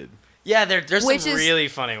wasted. Yeah, there's Which some is- really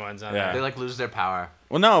funny ones on Yeah. there. They like lose their power.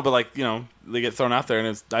 Well, no, but like they get thrown out there, and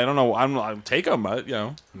it's I don't know. I'm take them, but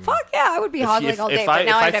Fuck yeah, I would be hog leg all day. if But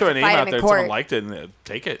now I I'd have throw a to name fight out him there, in and someone court. liked it, and they'd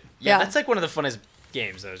take it. Yeah, Yeah. that's like one of the funnest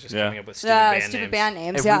games. I was just Yeah. coming up with stupid Yeah, band stupid names. band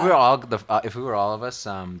names. If Yeah. we were all if we were all of us,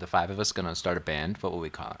 the five of us, gonna start a band, what would we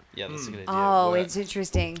call it? Yeah, that's a good idea. Oh, What? it's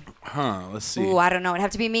interesting. Huh? Let's see. Ooh, I don't know. It'd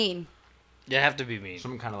have to be mean. You have to be mean.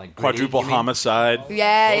 Some kind of like gritty, Quadruple you mean? homicide.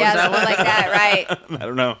 Yeah, yeah, something like that, right? I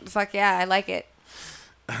don't know. Fuck yeah, I like it.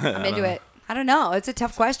 I'm into it. I don't know. It's a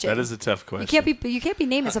tough question. That is a tough question. You can't be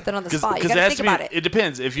naming something on the spot. You it gotta has think to be, about it. It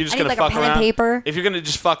depends. If you're just I need gonna like a fuck pen and around, paper. if you're gonna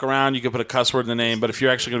just fuck around, you can put a cuss word in the name. But if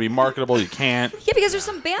you're actually gonna be marketable, you can't. Yeah, because there's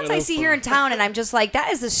some bands I see here in town, and I'm just like,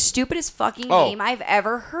 that is the stupidest fucking Oh. name I've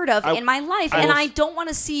ever heard of in my life, and I don't want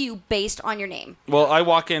to see you based on your name. Well, I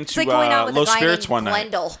walk It's into like going out with Low a guy Spirits named one night.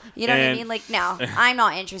 Glendale. You know what I And- mean? Like, no, I'm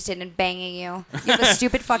not interested in banging you. You have a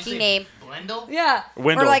stupid fucking name. Blendle? Yeah.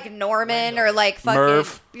 Wendell. Or like Norman or like fucking.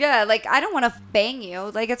 Merv. Yeah, like I don't want to bang you.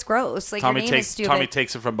 Like it's gross. Like Tommy your name is takes stupid. Tommy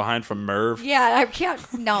takes it from behind from Merv. Yeah, I can't.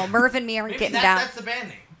 No, Merv and me aren't getting down. That's the band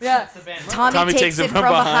name. Yeah. That's the band name. Tommy takes it from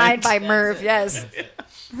behind by Merv. Yes.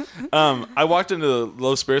 I walked into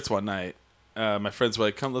Low Spirits one night. My friends were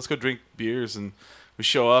like, "Come, let's go drink beers," and we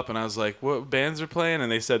show up, and I was like, "What bands are playing?"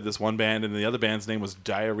 And they said this one band, and the other band's name was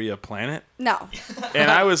Diarrhea Planet. No. And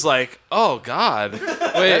I was like, "Oh God!"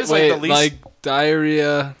 Wait, the least- like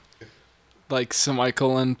diarrhea, like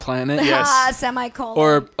semicolon planet, Ah, semicolon.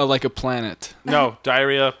 or like a planet, No,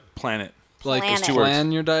 Diarrhea Planet. like Planet. Two words.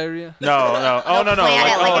 plan your diarrhea. No, no. Oh no, no.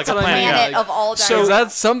 Planet, like, oh, it's a a planet. planet yeah. of all So diarrhea.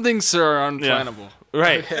 that's some things are unplannable.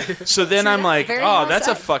 Right. So then I'm like, very oh, well that's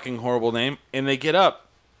a said. fucking horrible name. And they get up,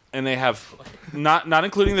 and they have, not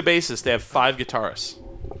including the bassist, they have 5 guitarists,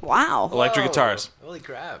 Wow. electric guitars. Holy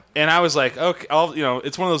crap! And I was like, okay,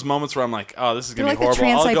 it's one of those moments where I'm like, oh, this is gonna They're be like the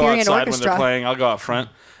horrible. I'll go Trans-Siberian outside when Orchestra. they're playing. I'll go out front.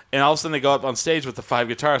 And all of a sudden they go up on stage with the 5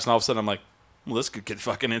 guitarists, and all of a sudden I'm like, well, this could get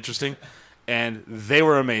fucking interesting. And they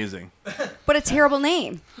were amazing. But a terrible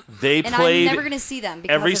name. They and played I'm never going to see them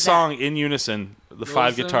because every of song in unison, the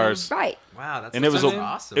 5 guitars. Right. Wow, that's and it was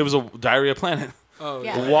awesome. It was a Diarrhea Planet. Oh,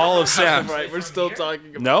 yeah. Wall of Sound. Right, we're still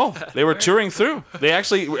talking about No, they were touring through. They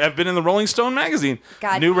actually have been in the Rolling Stone magazine.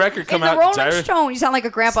 God. New record come in the out. Rolling Stone. You sound like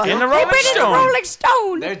a grandpa. In the They've Rolling been in Stone. the Rolling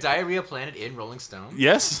Stone. They're Diarrhea Planet in Rolling Stone.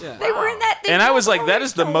 Yes. Yeah. They were in that. And I was like, that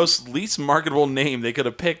is the most least marketable name they could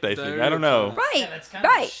have picked, I think. Diarrhea I don't know. Right. Yeah,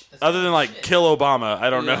 Right. Other than like Kill Obama,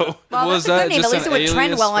 I don't know. Well, Was that's a that good name. At just least it an would trend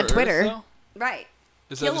alias well on for Twitter. Earth, though? Right.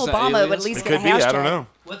 Is that Kill just an Obama would alias at least for- get a Could be. hashtag. I don't know.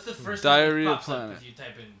 What's the first Diarrhea thing that pops up Planet. if you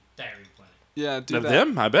type in Diarrhea Planet? Yeah, do Of that.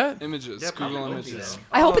 them, I bet. Images. Yeah, Google probably images.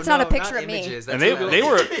 I hope it's not a no, picture of me. images. And That's they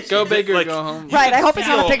were Go big or like, go home. Right. I hope it's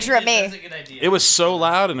not a feel- picture of That's me. a good idea. It was so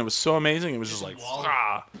loud and it was so amazing. It was just like,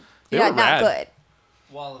 ah. They Yeah, were not rad.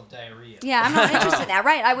 good. Wall of diarrhea. Yeah, I'm not interested in that.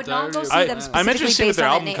 Right. I would not go see Diarrhea. them I'm specifically I'm interested to see what based their on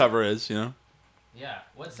that album name. cover is, you know? Yeah.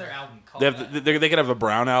 What's their album called? They, have, they could have a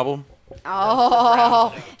brown album.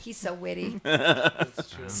 Oh, he's so witty.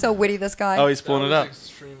 So witty, this guy. Oh, he's pulling it up.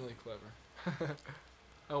 Extremely clever.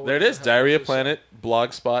 Oh, There it is. Diarrhea Planet,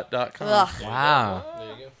 blogspot.com. Ugh. Wow. There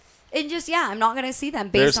you go. And just, yeah, I'm not going to see them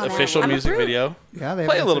based There's on that. official I'm music approved. video. Yeah, they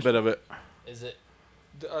Play have a little bit of it. Is it?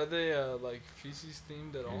 Are they like feces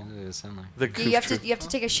themed at all? It does sound like. The You have to Goof you have to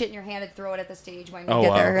take a shit in your hand and throw it at the stage when you Oh,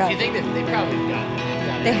 get wow. there. Do you think that they probably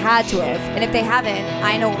got They had to have. And if they haven't,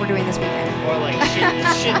 I know what we're doing this weekend. or like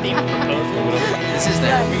shit themed proposal? This is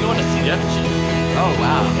them. We're going to see Yeah. that shit. Oh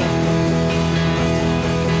wow.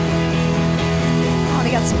 Oh,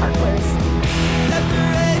 they got sparklers.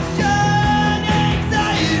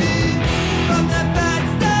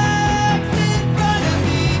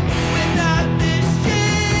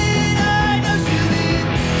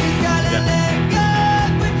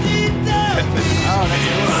 Oh, that's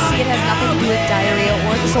cool. See, it has nothing to do with diarrhea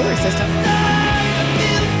or the solar system.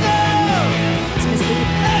 It's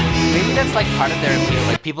misleading. Maybe that's like part of their appeal.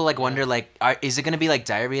 Like people like wonder like, is it gonna be like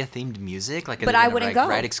diarrhea themed music? Like, are But they I gonna, wouldn't like, go.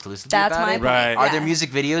 write exclusively That's about my it? point. Right. Are Yeah. there music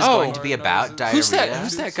videos Oh. going to be about diarrhea?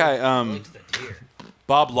 Who's that guy?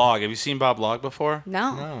 Bob Log. Have you seen Bob Log before?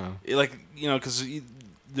 No. Like, you know, because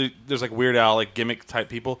there's like Weird Al, like gimmick type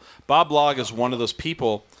people. Bob Log is one of those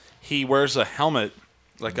people. He wears a helmet,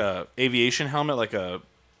 like a aviation helmet, like a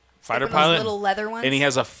fighter Those pilot. little leather ones? And he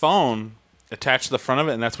has a phone attached to the front of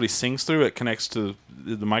it, and that's what he sings through. It connects to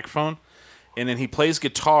the microphone. And then he plays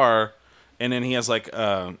guitar, and then he has like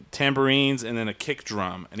tambourines and then a kick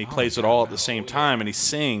drum. And he plays it all at the same time, and he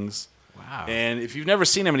sings. Wow. And if you've never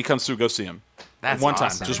seen him and he comes through, go see him. That's one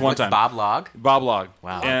awesome. time, just one With time. Bob Log. Bob Log.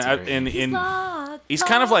 Wow, And, that's great. and he's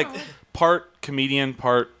kind of like part comedian,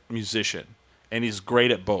 part musician, and he's great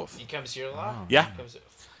at both. He comes here a lot. Yeah. He comes,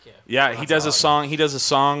 yeah. Yeah, he does a song. He does a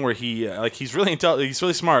song where he like he's really he's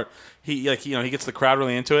really smart. He like he gets the crowd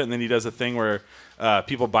really into it, and then he does a thing where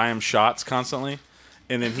people buy him shots constantly,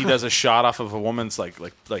 and then he does a shot off of a woman's like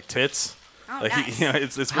tits. Oh, Like nice.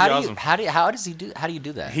 it's pretty How do awesome. how does he do? How do you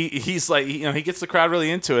do that? He's like he gets the crowd really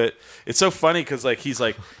into it. It's so funny because like he's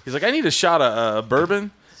like I need a shot of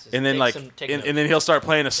bourbon, and then take and then he'll start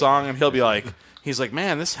playing a song and he'll be like he's like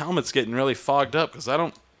man, this helmet's getting really fogged up because I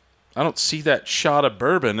don't see that shot of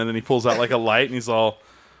bourbon, and then he pulls out like a light and he's all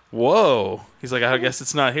whoa. He's like I guess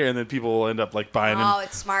it's not here, and then people will end up like buying him. Oh,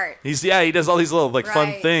 it's smart. He does all these little like fun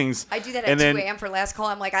Right. things. I do that and at then, 2 a.m. for last call.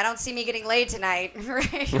 I'm like, I don't see me getting laid tonight.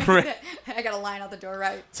 Right? Right. I got to line out the door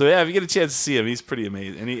right. So yeah, if you get a chance to see him, he's pretty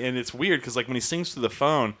amazing, and it's weird because like when he sings through the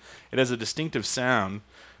phone, it has a distinctive sound,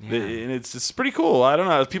 and it's pretty cool. I don't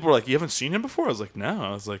know. People were like, "You haven't seen him before?" I was like, "No."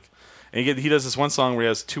 I was like, and he does this one song where he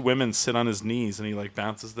has two women sit on his knees and he like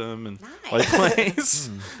bounces them and like plays.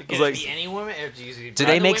 I Can was it like, be any woman? Or do you Do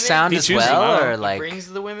they make sound He as chooses well, them. or He like? He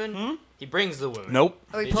brings the women. He brings the women. nope,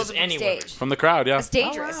 Oh, he It's pulls just them from any woman. stage. from the crowd. Yeah. That's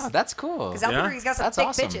dangerous. Wow, that's cool. Because Yeah. Albuquerque's got some That's thick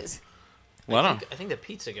awesome. bitches. Well, I don't know. I think the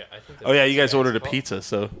pizza guy. I think the Oh yeah, you pizza guys guy ordered a as well. pizza,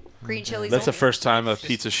 so Green chilies. that's the only. first time a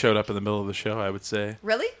pizza showed up in the middle of the show. I would say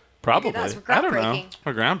Really? probably. Look at us, we're I don't know. groundbreaking.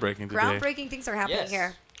 We're groundbreaking today. Groundbreaking things are happening Yes.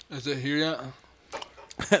 here. Is it here yet?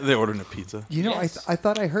 They're ordering a pizza. You know, Yes. I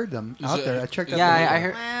thought I heard them out it- there. I checked out. Yeah, the I logo.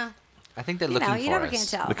 heard. Well, I think they're you looking know, for you never us. can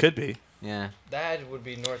tell. It could be. Yeah. That would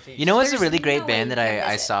be northeast. You know what's a There's really no great way band you that can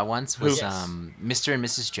I miss it. saw once was Yes. Mr. and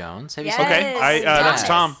Mrs. Jones. Have you Yes. seen Okay, that? that's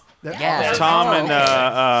Tom. Yeah. Tom Oh, and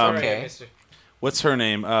Sorry, Okay. Mr. what's her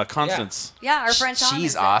name? Constance. Yeah, our friend Tom.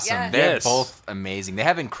 She's is it. awesome. Yeah. They're Yes. both amazing. They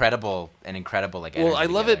have incredible like. Well, I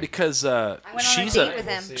energy love together. it because went on a she's date with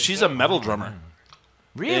him. she's a metal drummer.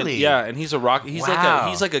 Really. And, yeah, and he's a rock. He's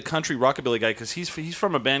Wow. like a country rockabilly guy because he's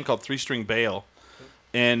from a band called Three String Bale,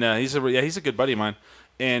 and he's a good buddy of mine.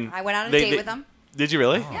 And I went on a they- date they- with him. Did you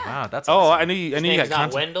really? Oh, wow, that's Oh, awesome. I knew you. I His knew you name's got not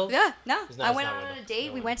contact. Wendell. Yeah, no. His name's I went not out on Wendell. a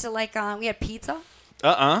date. We went to we had pizza.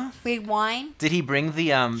 We had wine. Did he bring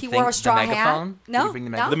the He thing, wore a straw the hat. megaphone? No, Did he bring the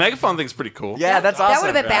no. megaphone? The megaphone thing's pretty cool. Yeah, that's awesome. That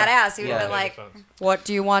would have been badass. He would have Yeah. been like, "What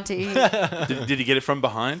do you want to eat?" Did he get it from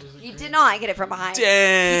behind? He did not get it from behind. He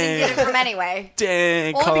Dang. didn't get it from anyway.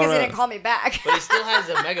 Dang. Only because he Colorado. didn't call me back. But he still has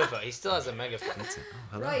a megaphone. He still has a megaphone.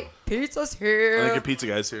 Right. Pizza's I think here. your pizza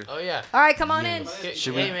guy's here. Oh yeah. All right, come on in.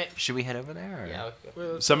 Should we head over there? Or? Yeah.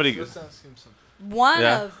 Okay. Somebody. Let's ask him something. One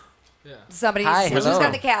Yeah. of Yeah. somebody's. Hi, Who's hello.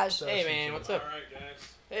 got the cash? Hey man, what's up?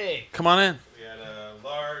 Hey. Come on in. We had a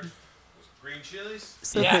large green chilies.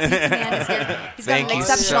 So Yeah. the pizza man is here. He's got Thank an you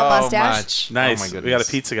exceptional so mustache. much. Nice. Oh my We got a goodness.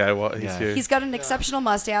 pizza guy while he's Yeah. here. He's got an exceptional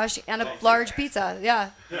mustache and a large pizza.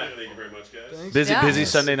 Yeah. Thank you very much, guys. Busy, Yeah. busy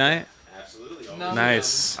Sunday night. Absolutely.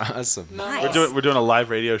 Nice. Awesome. Nice. We're doing a live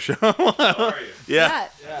radio show. How are you? Yeah.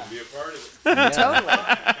 Be a part of it.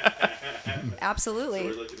 Totally. Absolutely.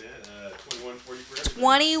 We're looking at $21.40 for everything.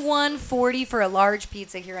 $21.40 for a large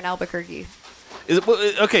pizza here in Albuquerque.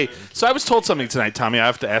 Okay, so I was told something tonight, Tommy. I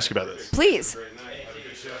have to ask you about this. Please.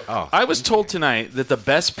 I was told tonight that the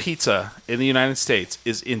best pizza in the United States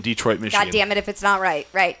is in Detroit, Michigan. God damn it if it's not right.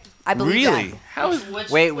 Right. I believe Really? that. How is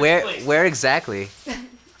Wait, where exactly?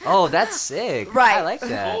 Oh, that's sick. Right. I like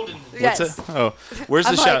that. Yes. What's it? Oh, where's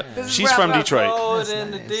the I'm shout? like, this is She's where from I'm Detroit. Oh, in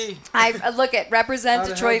the D. I look at represent How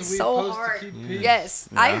the hell Detroit do we so supposed to hard. keep peace? Yes,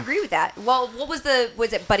 I agree with that. Well, what was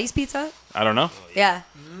it Buddy's Pizza? I don't know. Yeah.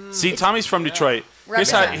 See, Tommy's from Detroit.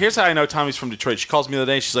 Represent. Here's how I know Tommy's from Detroit. She calls me the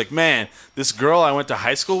other day. She's like, "Man, this girl I went to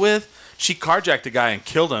high school with, she carjacked a guy and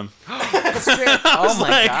killed him." That's true. Oh my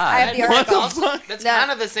like, I have god. the article. That's No.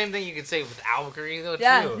 kind of the same thing you could say with Albuquerque, though.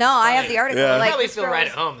 Yeah, too. no, I have the article. Yeah. Like, Probably this feel girl right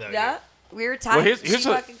was- at home, though. Yeah. We were Well, tired. here's she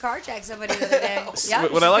what- fucking carjacked somebody the other day. Yeah, what she's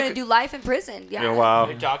I like- gonna do life in prison. Yeah. Yeah, wow.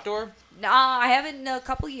 You talk to her? No, I haven't in a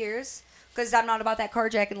couple years because I'm not about that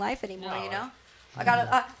carjacking life anymore. You know, I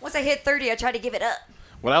got once I hit 30, I try to give it up.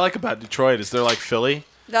 What I like about Detroit is they're like Philly.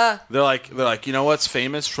 Duh. They're like, you know what's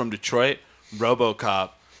famous from Detroit?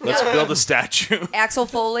 RoboCop. Let's build a statue. Axel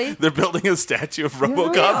Foley. They're building a statue of We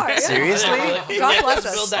RoboCop. are, yeah. Seriously? God bless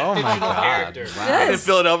Build us. that Oh my fictional god. character. Wow. In Yes.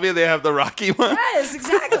 Philadelphia, they have the Rocky one. Yes,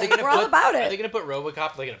 exactly. We're all about Are they it. gonna put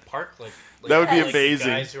RoboCop like in a park? Like That would be Yes. amazing.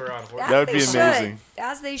 Guys who are on horse. As That would they be should. amazing.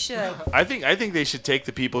 As they should. I think they should take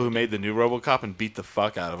the people who made the new RoboCop and beat the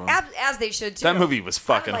fuck out of them. As they should too. That movie was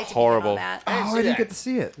fucking I'd like to be in on horrible. that. Oh, I didn't get to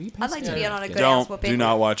see it. I'd like to be in on a good ass Don't whooping. do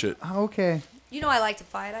not watch it. Oh, okay. You know I like to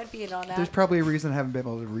fight. I'd be in on There's that. probably a reason I haven't been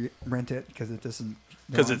able to rent it because it doesn't.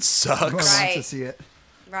 Because no it one sucks. wants to Right. see it.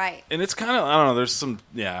 Right. And it's kind of I don't know.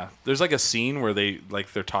 There's like a scene where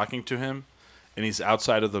they're talking to him, and he's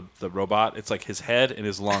outside of the robot. It's like his head and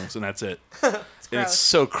his lungs, and that's it. And it's gross.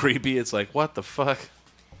 so creepy. It's like what the fuck?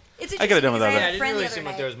 It's I could've done interesting without because I that. had Yeah, a it didn't friend really the seem other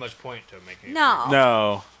like there night. was much point to making it. No.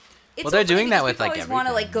 No. It's Well, so they're funny doing that because with, people like, always want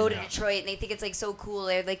to like go to everything. Detroit and they think it's like so cool.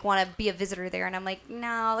 They like want to be a visitor there, and I'm like,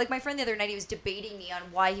 no. Like my friend the other night, he was debating me on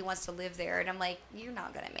why he wants to live there, and I'm like, you're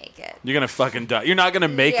not gonna make it. You're gonna fucking die. You're not gonna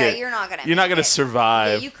make Yeah, it. you're not gonna You're not make gonna it.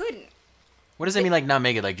 survive. Yeah, you couldn't. What does that mean? Like not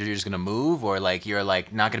make it? Like you're just gonna move, or like you're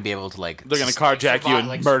like not gonna be able to like. They're gonna carjack you and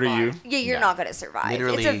like, murder survive. you. Yeah, you're not gonna survive.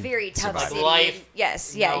 Literally it's a very tough survive. city. Life.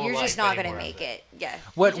 Yes, yeah, No you're just life not gonna anywhere. make it. Yeah.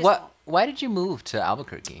 What? you just What? won't. Why did you move to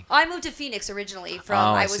Albuquerque? I moved to Phoenix originally. From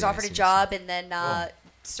Oh, I I was see, I offered see, a job, and then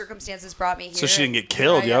circumstances brought me here. So she didn't get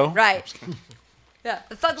killed, Right, yo. Right. Yeah,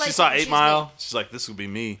 the thug life. She saw didn't 8 choose Mile. She's like, this will be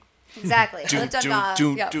me. me. Exactly. I Doom, lived on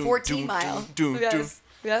doom, doom, doom, 14 doom, Mile. doom, doom, Yes.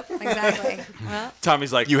 Yep. Exactly. Well,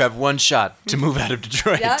 Tommy's like, You have one shot to move out of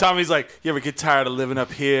Detroit. Yeah. Tommy's like, you ever get tired of living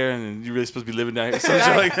up here and you're really supposed to be living down here? Some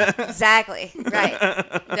shit like that. exactly. Right.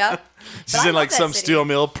 Yep. She's I in love like that some city. steel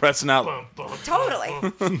mill pressing out. Totally.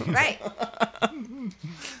 Right.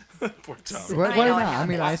 Poor Tommy. Why, I why know not? it I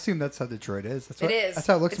mean, happens. I assume that's how Detroit is. That's what, It is. That's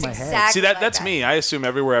how it looks It's in my head. exact- See, that's like me. that. I assume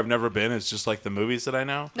everywhere I've never been is just like the movies that I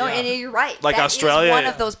know. No, and you're right. Like That is Australia, one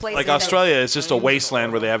of those places. like that- Australia is just a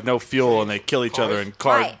wasteland where they have no fuel and they kill each other in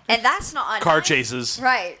Right. And that's not car nice. chases.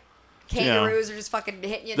 Right. Kangaroos are just fucking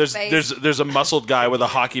hitting you in the face. There's a muscled guy with a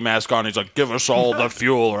hockey mask on. He's like, give us all the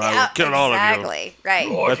fuel or I will kill all of you. Exactly. Right.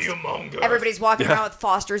 That's- Everybody's walking around with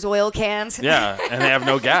Foster's oil cans. Yeah, and they have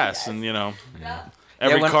no gas, and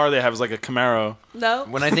every when- car they have is like a Camaro. No.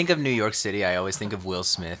 When I think of New York City, I always think of Will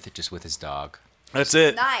Smith just with his dog. That's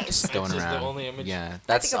it. Nice. Just going just the around. only image. Yeah,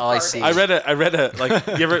 that's think of all I Barbie. see. I read a like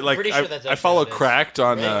you ever like Pretty sure that's I actually follow what it is. Cracked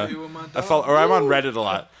on I'm on Reddit a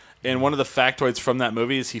lot. And one of the factoids from that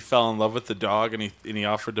movie is he fell in love with the dog and he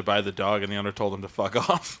offered to buy the dog and the owner told him to fuck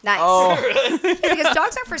off. Nice. Oh, Yeah, because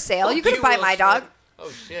dogs are for sale. You can buy my dog. Oh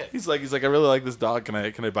shit. He's like I really like this dog. Can I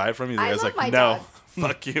buy it from you? The I guy's love like my no, dog.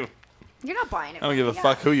 fuck you. You're not buying it. I don't give a yeah.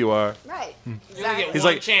 fuck who you are. Right. Exactly. He's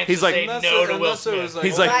like, he's like, no to Will Smith.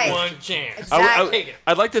 He's like, Right. one chance. Exactly.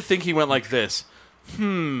 I'd like to think he went like this.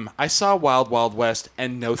 I saw Wild Wild West,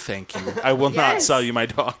 and no thank you. I will not Yes. sell you my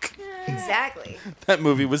dog. Exactly. That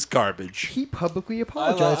movie was garbage. He publicly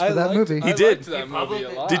apologized for that movie. He did. That movie a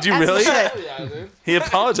lot. Did you As he really? should. Yeah, dude. He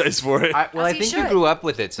apologized for it. Well, As I he think you should. grew up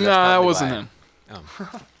with it, so No, that's that probably wasn't why.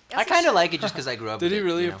 him. I kind of like it just because I grew up Did with he it.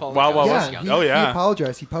 really you know? apologize? Wild Wild Yeah, West. he, Oh, yeah. He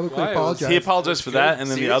apologized. He publicly Why? apologized. He apologized for that,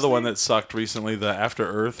 and then the other one Seriously? that sucked recently, the After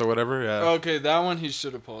Earth or whatever. Yeah. Okay, that one he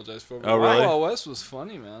should apologize for. Oh, really? Wild Wild West was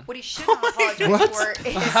funny, man. What he should not apologize for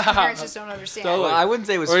is his parents just don't understand. Totally. Well, I wouldn't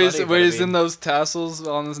say it was Where he's, funny, where but I he's in mean- those tassels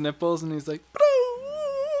on his nipples, and he's like,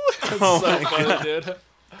 It's Oh so my funny, God. dude. God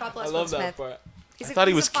I bless Will love that Smith. part. He's I thought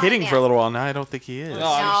he he's was a funny kidding man. for a little while. Now I don't think he is. No,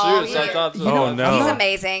 I'm No, serious. I he- thought so. Oh, no. He's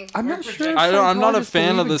amazing. I'm not sure. I'm not a Scientologists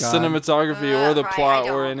fan of the believe in God. cinematography or the Right, plot I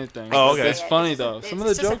or don't. anything. Oh, okay. It's funny though. It's Some of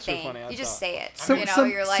the just a jokes were thing. funny. I You just thought. say it. Some, you know,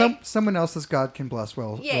 some, you're like, someone else's God can bless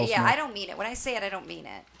Will. yeah, Will yeah. Smith. I don't mean it. When I say it, I don't mean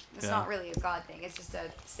it. It's Yeah. not really a God thing. It's just a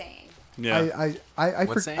saying. Yeah.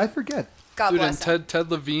 What saying? I forget. God Dude, and bless him.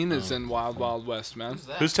 Ted Levine is in Wild Wild West, man.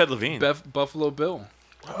 Who's Ted Levine? Buffalo Bill.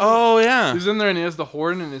 Oh yeah. He's in there and he has the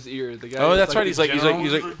horn in his ear. The guy. Oh, is that's right. the He's like, general.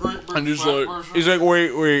 and he's like,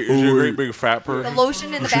 wait. is he a great big fat person? The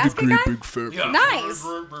lotion in the basket guy. Nice.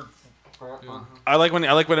 I like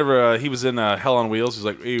whenever he was in Hell on Wheels. He's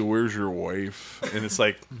like, "Hey, where's your wife?" And it's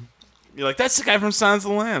like, you're like, "That's the guy from Silence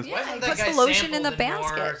of the Lambs." Yeah, he puts the lotion in the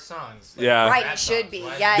basket. Yeah. Right, it should be.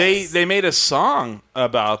 Yes. They made a song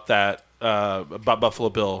about that about Buffalo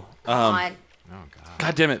Bill. Come on.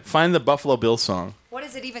 God damn it! Find the Buffalo Bill song. What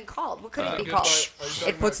is it even called? What could it be called?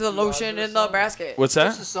 It puts the lotion in the basket. What's that?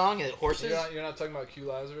 What's the song? Is it Horses? You're not talking about Q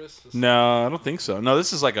Lazarus? No, I don't think so. No,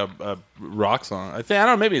 this is like a rock song. I don't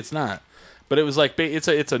know. Maybe it's not, but it was like it's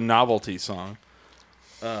a novelty song.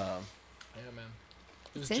 Yeah, man.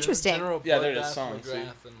 It's interesting. Yeah, there it is, songs, see?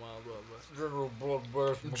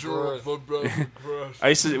 I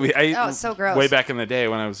used to. Oh, it's so gross. Way back in the day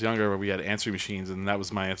when I was younger, we had answering machines, and that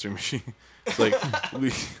was my answering machine. It's like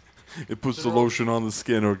it puts the lotion on the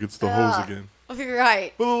skin or gets the hose again. You're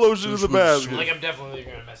right. Put the lotion in the basket. Like, I'm definitely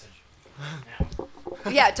leaving a message.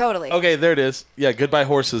 Yeah, totally. Okay, there it is. Yeah, Goodbye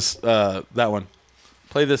Horses. That one.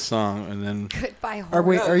 Play this song and then. Goodbye, Are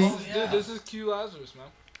we? horse. Are you? Dude, this is Q Lazarus, man.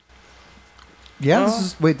 Yeah. This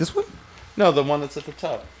is. Wait. This one. No, the one that's at the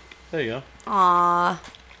top. There you go. Aw.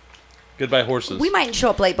 Goodbye Horses. We mightn't show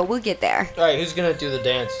up late, but we'll get there. All right, who's gonna do the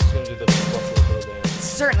dance? Who's gonna do the Buffalo Bill dance? It's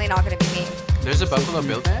certainly not going to be me. There's a Buffalo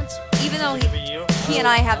Bill dance? Even though he and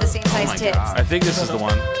I have the same size tits. I think this is the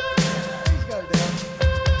one.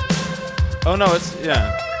 Oh no, it's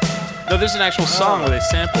No, there's an actual song where they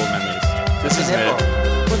sample him in this. This isn't it.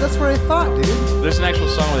 Well, that's what I thought, dude. There's an actual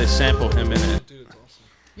song where they sample him in it.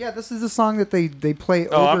 Yeah, this is the song that they play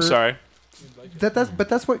over. Oh, I'm sorry. But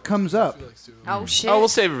that's what comes up. Oh, shit. Oh, we'll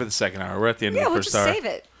save it for the second hour. We're at the end yeah, of the we'll first just hour. save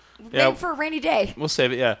it. Yeah. Maybe for a rainy day. We'll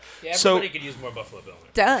save it. Yeah. Yeah, So everybody could use more Buffalo Bill.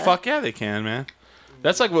 Duh. fuck yeah, they can, man.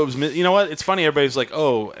 That's like what was. You know what? It's funny. Everybody's like,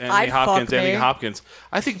 "Oh, Anthony I'd Hopkins, fuck Anthony me. Hopkins."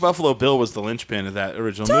 I think Buffalo Bill was the linchpin of that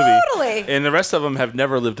original Totally. movie, and the rest of them have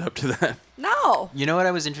never lived up to that. No. You know what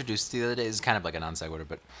I was introduced to the other day? It's kind of like a non sequitur,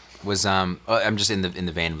 but was I'm just in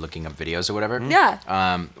the vein of looking up videos or whatever.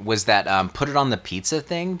 Yeah. Was that Put It on the Pizza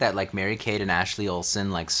thing that like Mary Kate and Ashley Olsen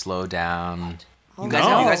like slow down? You guys,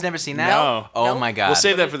 No. you guys never seen that? No. Oh Nope. my god. We'll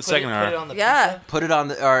save that for the second hour. Yeah. Put it on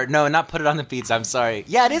the, or no, not Put It on the Pizza. I'm sorry.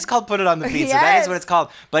 Yeah, it is called Put It on the Pizza. That Yes. is what it's called.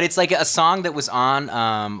 But it's like a song that was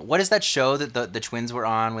on. What is that show that the twins were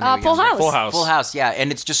on when they were Full younger? House. Full House. Full House. Yeah,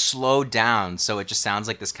 and it's just slowed down, so it just sounds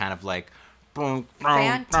like this kind of like.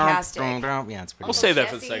 Fantastic. Yeah, it's pretty. We'll save that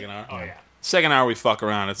for the Jesse? second hour. Oh yeah. Second hour we fuck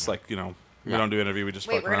around. It's like we don't do interview. We just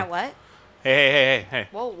Wait, fuck we're around. going to what? Hey.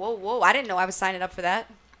 Whoa, whoa, whoa. I didn't know I was signing up for that.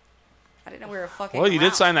 I didn't know we were fucking Well, you did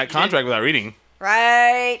around. sign that contract without reading.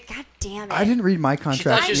 Right. God damn it. I didn't read my She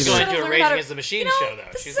contract thought she was either. going to Should've a learned Rage how to- Against the Machine you know, show,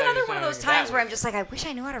 though. This She is thought another she was one of going those to that times where way. I'm just like, I wish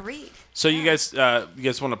I knew how to read. So you guys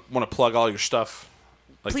want to plug all your stuff,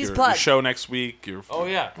 like Please your plug. show next week. Your Oh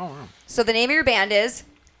yeah. So the name of your band is?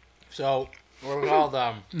 So we're called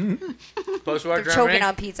Post-War They're Germany. choking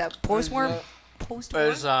on pizza. Postworm? Postworm?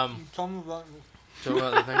 There's Tell me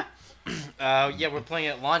about the thing. Yeah, we're playing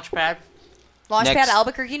at Launchpad, Launchpad, next-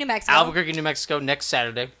 Albuquerque, New Mexico. Albuquerque, New Mexico, next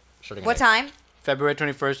Saturday. What time? February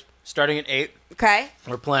 21st, starting at 8. Okay.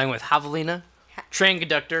 We're playing with Javelina, Train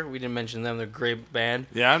Conductor. We didn't mention them. They're a great band.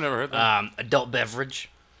 Yeah, I've never heard that. Adult Beverage.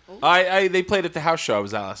 They played at the house show I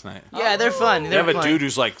was at last night. Yeah, they're fun. They have a dude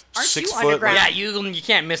who's like Aren't 6 you foot. underground? Yeah, you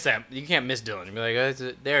can't miss that. You can't miss Dylan. You'll be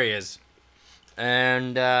like, there he is.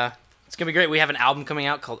 And it's going to be great. We have an album coming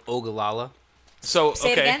out called Ogalala. So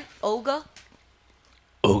Say it again. Olga.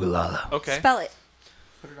 Ogalala. Okay. Spell it.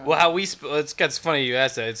 Well, how we it's funny you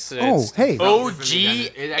asked that. It's hey.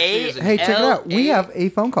 OGA. Hey, check it out. We have a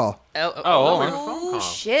phone call. Oh,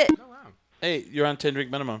 shit. Hey, you're on 10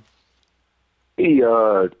 drink minimum. Hey,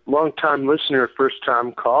 long time listener, first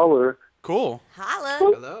time caller. Cool. Holla.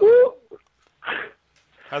 Hello.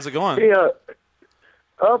 How's it going? Hey,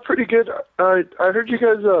 pretty good. I heard you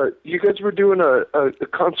guys were doing a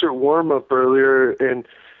concert warm up earlier, and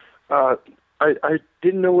I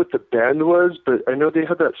didn't know what the band was, but I know they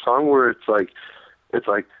had that song where it's like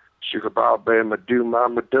Sugar Bob Bama do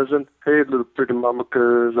Mama doesn't. Hey, little pretty mama,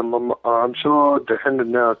 'cause I'm sure the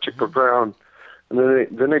hand now check around, and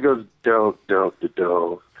then it goes don't. Yeah.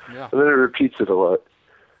 And then it repeats it a lot.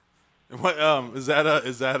 What is that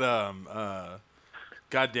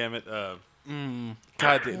God damn it.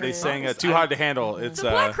 God, they sang Too Hard to Handle. It's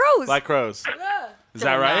Black Crowes. Black Crowes. Yeah. Is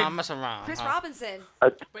that right? Chris Robinson.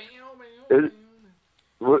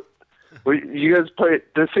 What you guys play?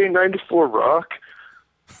 This ain't 94 Rock.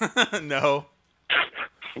 No.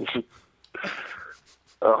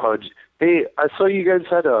 Hey, I saw you guys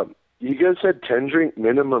had 10 drink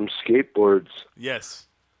minimum skateboards. Yes.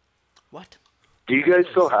 What? Do you guys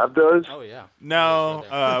still have those? Oh yeah.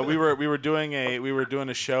 No, we were doing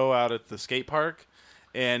a show out at the skate park,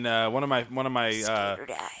 and one of my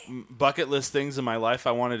bucket list things in my life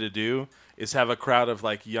I wanted to do is have a crowd of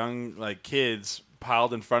young kids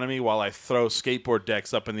piled in front of me while I throw skateboard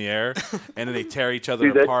decks up in the air, and then they tear each other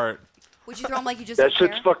apart. Would you throw them like you just That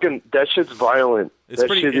shit's violent. It's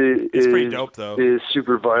pretty dope though. It's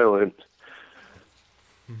super violent.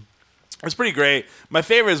 It's pretty great. My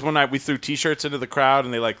favorite is when we threw T-shirts into the crowd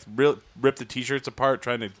and they ripped the T-shirts apart,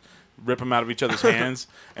 trying to rip them out of each other's hands,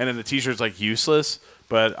 and then the T-shirts useless.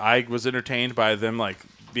 But I was entertained by them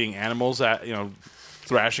being animals,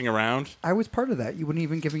 thrashing around. I was part of that. You wouldn't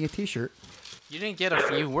even give me a T-shirt. You didn't get a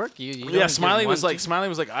free work. Smiley was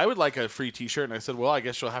like, I would like a free T-shirt, and I said, well, I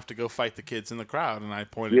guess you'll have to go fight the kids in the crowd, and I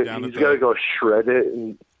pointed down at You gotta go shred it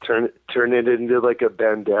and turn it into a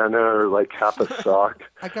bandana or half a sock.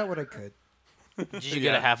 I got what I could. Did you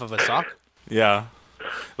get a half of a sock? Yeah.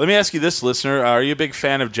 Let me ask you this, listener: are you a big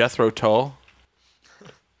fan of Jethro Tull?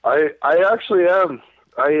 I actually am.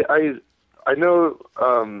 I know.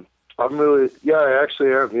 I'm really. Yeah, I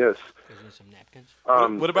actually am. Yes.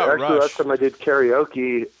 What about actually, Rush? last time I did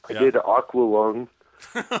karaoke, I did Aqualung.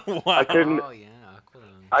 Wow. I couldn't. Oh yeah,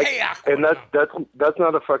 Aqualung. And that's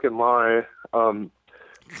not a fucking lie.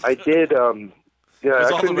 I did. Yeah,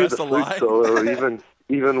 I couldn't do the flute solo,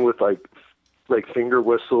 even with finger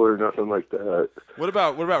whistle or nothing like that. What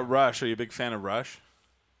about Rush? Are you a big fan of Rush?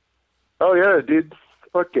 Oh yeah, dude.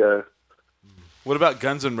 Fuck yeah. What about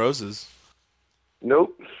Guns N' Roses?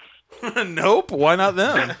 Nope. Nope. Why not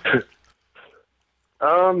them? It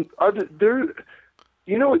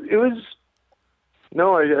was.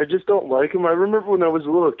 No, I just don't like them. I remember when I was a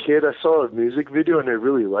little kid, I saw a music video and I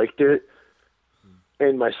really liked it.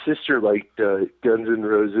 And my sister liked Guns N'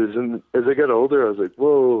 Roses, and as I got older, I was like,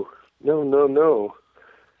 "Whoa, no." No.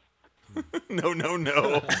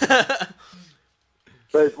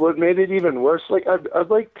 But what made it even worse, I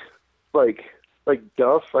liked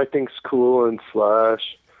Duff. I think's cool, and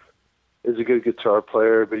Slash is a good guitar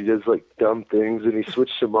player, but he does dumb things, and he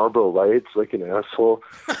switched to Marlboro Lights like an asshole.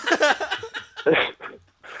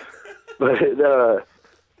 But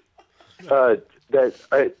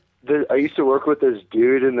I used to work with this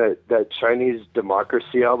dude, and that Chinese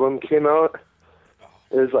Democracy album came out.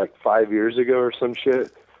 It was 5 years ago or some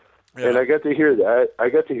shit. Yeah. And I got to hear that. I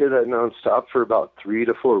got to hear that nonstop for about 3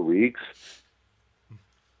 to 4 weeks.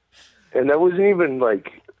 And that wasn't even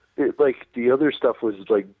the other stuff was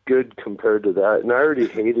good compared to that. And I already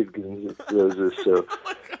hated Guns N' Roses, so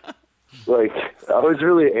I was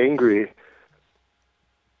really angry.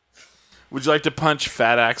 Would you like to punch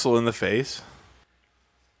Fat Axel in the face?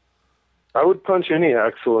 I would punch any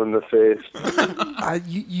Axel in the face.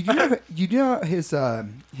 You know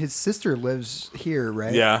his sister lives here,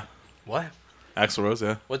 right? Yeah. What? Axl Rose,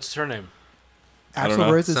 yeah. What's her name?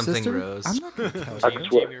 Axl Rose's Something sister? Rose. I'm not going to tell you.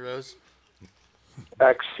 Jamie Rose.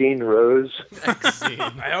 Axine Rose.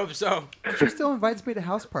 I hope so. She still invites me to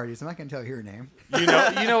house parties. I'm not going to tell you her name. You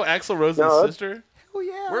know Axl Rose's sister? Oh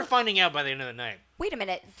yeah. We're finding out by the end of the night. Wait a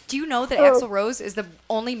minute. Do you know that Axl Rose is the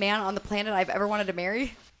only man on the planet I've ever wanted to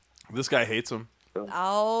marry? This guy hates him.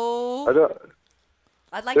 Oh.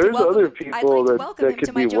 I'd like There's to welcome other him. people I'd like to that welcome him could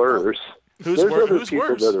to my be jungle. worse. Who's There's other worse?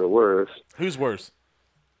 people that are worse. Who's worse?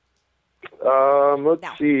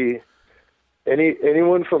 Let's see.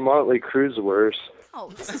 Anyone from Motley Crue's worse. No,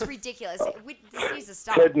 this is ridiculous. This needs to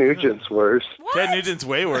stop. Ted Nugent's worse. What? Ted Nugent's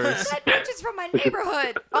way worse. Ted Nugent's from my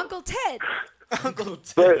neighborhood. Uncle Ted. Uncle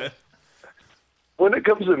Ted. But when it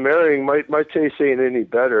comes to marrying, my taste ain't any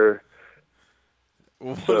better.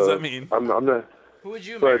 What does that mean? I'm not. Who would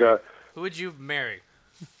you But marry? Who would you marry?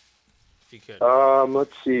 If you could.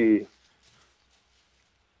 let's see.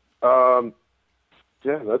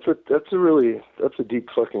 Yeah, that's a deep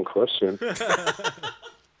fucking question.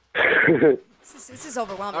 This is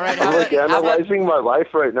overwhelming. All right, I'm like analyzing my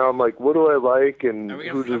life right now. I'm like, what do I like, and Are we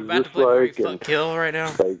who gonna, does I'm about this to play Mary like? Fuck And Kill right now.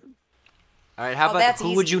 like, All right, how about that's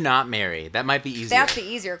who would easy. you not marry? That might be easier. That's the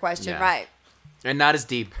easier question, Yeah. right? And not as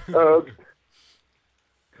deep.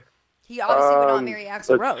 He obviously would not marry Axl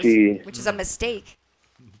let's Rose, see. which is a mistake.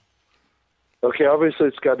 okay, obviously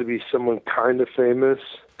it's got to be someone kind of famous.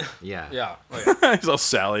 Yeah. Yeah. He's all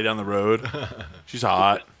Sally down the road. She's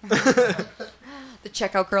hot. The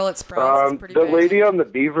checkout girl at Sprouts is pretty The big. lady on the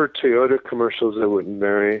Beaver Toyota commercials I wouldn't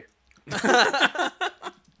marry.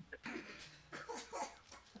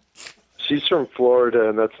 She's from Florida,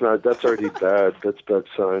 and that's already bad. That's bad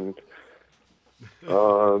sign.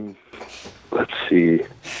 Let's see.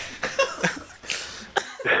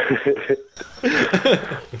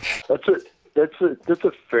 That's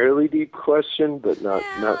a fairly deep question, but not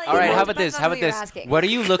so All right, much. how about this? How about who you're this? asking. What are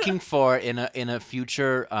you looking for in a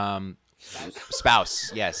future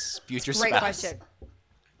spouse? Yes, future Great spouse. question.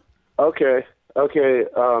 Okay.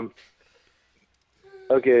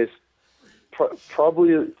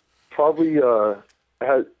 Probably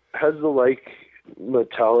has the like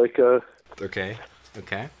Metallica. Okay.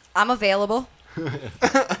 I'm available.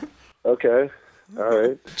 Okay. All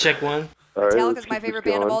right. Check one. All right. Metallica's let's my keep favorite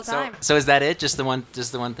this band of going. all time. So is that it? Just the one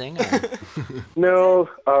thing? Or- No.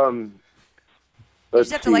 You Let's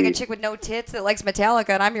just have to like a see. chick with no tits that likes Metallica,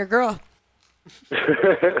 and I'm your girl.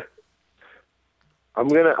 I'm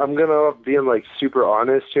gonna being like super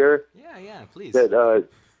honest here. Yeah, please. That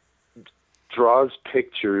draws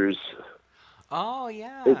pictures. Oh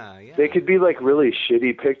yeah. They could be like really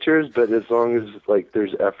shitty pictures, but as long as like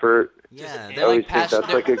there's effort. Yeah, I they're always like think passionate.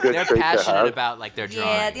 that's like a good They're trait to passionate have. about like their drawing.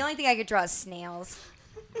 Yeah, the only thing I could draw is snails.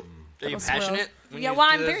 Are you Little passionate? swirls. when Yeah, you well,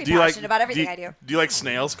 do I'm this? very passionate about everything I do. Do you like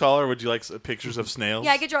snails, caller? Would you like pictures of snails?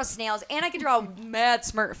 Yeah, I could draw snails, and I could draw mad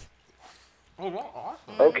Smurf. Oh, well,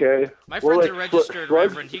 awesome. Okay. My Well, friend's like, a registered slugs,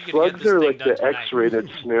 reverend. He could slugs get this are thing like done the tonight. X-rated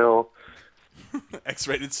snail.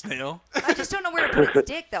 X-rated snail. I just don't know where to put its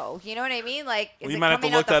dick, though. You know what I mean? Like, is Well, you it might have to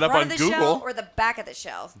coming look out the that up front on of the shell Google. or the back of the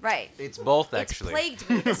shell? Right. It's both It's actually. plagued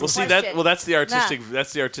me. This Well, see question. that. Well, that's the artistic. Nah.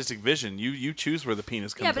 That's the artistic vision. You choose where the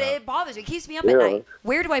penis comes Yeah, but out. it bothers me. It keeps me up Yeah. at night.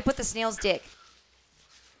 Where do I put the snail's dick?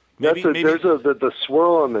 Maybe- There's the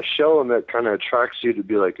swirl on the shell, and that kind of attracts you to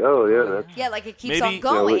be like, oh yeah, that's Yeah, like it keeps maybe on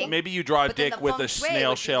going. maybe you draw a but then dick the with feng a shui snail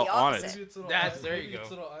would be shell the on opposite. it. There you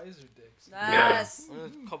go. Yes.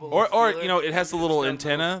 Or you know, it has the little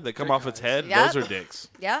antenna that come off its head. Yep. Those are dicks.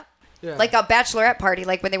 Yeah. Yeah. Like a bachelorette party,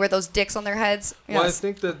 like when they wear those dicks on their heads. Well, I Yes.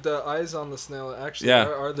 think that the eyes on the snail actually Yeah.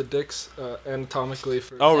 are the dicks anatomically.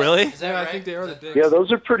 For Oh, really? Is that Yeah, right? I think they are the dicks. yeah,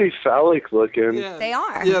 those are pretty phallic looking. Yeah. They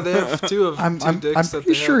are. Yeah, they have two I'm dicks that pretty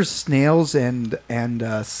they sure have. snails and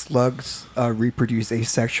slugs reproduce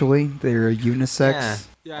asexually. They're unisex.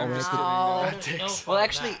 Yeah, I'm just Oh. kidding. Well,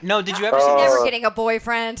 actually, no. Did you ever see Never this? getting a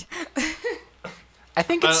boyfriend. I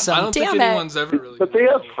think I it's don't some. think Damn it. anyone's ever really. But they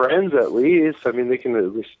have friends at least. I mean, they can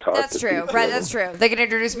at least talk. That's to true. people. Right, that's true. They can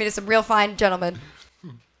introduce me to some real fine gentlemen.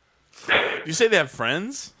 You say they have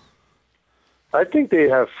friends? I think they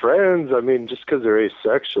have friends. I mean, just because they're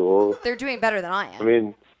asexual. They're doing better than I am. I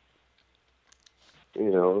mean,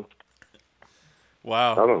 you know,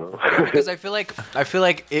 Wow. I don't know. Because I feel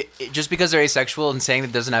like it, just because they're asexual and saying that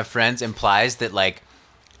it doesn't have friends implies that like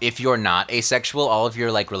if you're not asexual, all of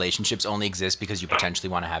your like relationships only exist because you potentially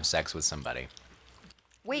want to have sex with somebody.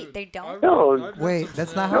 Wait, they don't? No, Wait,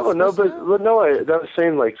 that's not how. no, it's no, supposed to but no. I was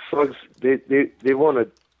saying like slugs. They want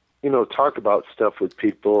to, talk about stuff with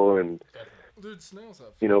people and Dude, snails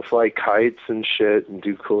have. fly kites and shit and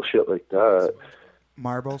do cool shit like that.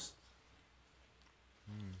 Marbles.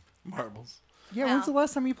 Marbles. Yeah, Yeah. when's the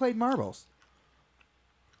last time you played marbles?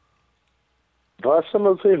 Last time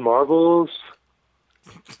I played marbles.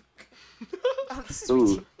 Oh, this is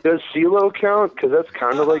Ooh, does CeeLo count? Because that's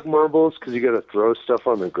kind of like marbles. Because you got to throw stuff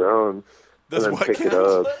on the ground Does and then what pick it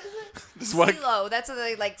count? up. This what? CeeLo. That's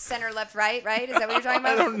like center, left, right, right? Is that what you're talking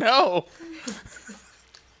I about? don't know.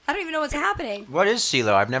 I don't even know what's happening. What is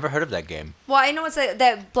CeeLo? I've never heard of that game. Well, I know it's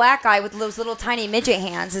that black guy with those little tiny midget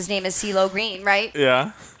hands. His name is CeeLo Green, right?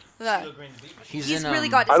 Yeah. Yeah. He's really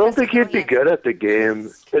in, got I don't think he'd be good at the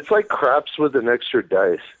game. It's like craps with an extra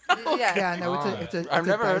dice. Yeah. No, it's a I've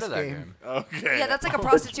never heard dice of that game. Okay. Yeah, that's like a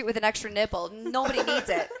prostitute with an extra nipple. Nobody needs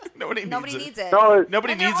it. Nobody needs it. No,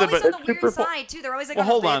 Nobody And they're needs it, always but on the weird side too. They're always like well,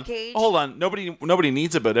 on hold a on, rib cage. hold on. Nobody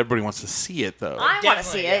needs it, but everybody wants to see it though. I want to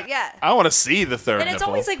see it. Yeah. I want to see the third And it's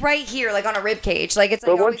nipple. always like right here, like on a rib cage. Like it's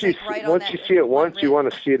like But once always you like right on once that. you see it once, you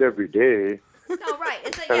want to see it every day. No, right.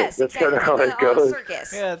 It's like Kinda- yes, that's exactly. kinda how It's it like a goes.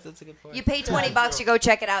 circus. Yeah, that's a good point. You pay $20, you go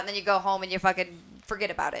check it out, and then you go home and you fucking forget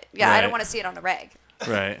about it. Yeah, I Right. don't want to see it on a reg.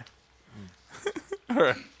 Right. All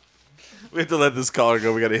right. We have to let this caller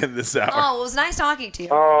go. We got to end this hour. Oh, well, it was nice talking to you.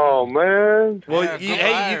 Oh man. Well, Yeah, hey, you I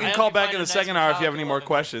can hope call you back find in a the second nice hour if you have topic any more of it.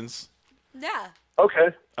 questions. Yeah. Okay.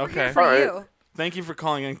 Okay. For All right. you. Thank you for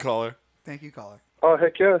calling in, caller. Thank you, caller. Oh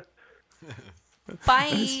heck yeah.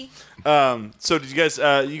 Bye. So did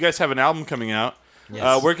you guys have an album coming out?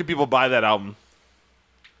 Yes. Where can people buy that album?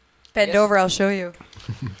 Bend over, I'll show you.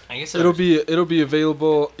 I guess It'll be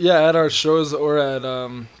available at our shows or at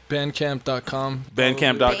bandcamp.com.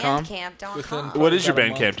 Bandcamp.com? Bandcamp.com. What is your About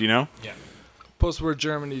a Bandcamp? Do you know? Yeah.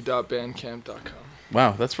 Postwordgermany.bandcamp.com.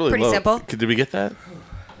 Wow, that's really Pretty low. simple. Did we get that?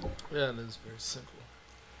 Yeah, it is very simple.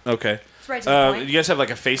 Okay. It's right to the point. Do you guys have like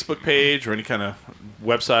a Facebook page or any kind of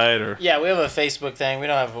website or? Yeah, we have a Facebook thing. We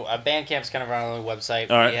don't have a Bandcamp's kind of our own website.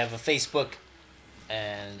 All right. We have a Facebook,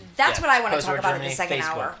 and That's yeah, what I want to Postword talk about in the Germany, second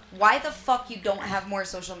Facebook. hour. Why the fuck you don't have more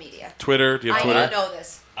social media? Twitter? Do you have I Twitter? need to know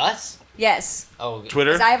this. Us? Yes. Oh,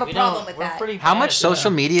 Twitter? 'Cause I have a We problem don't- with we're that. pretty How bad much at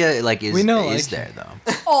social that. media like is We know, is like- there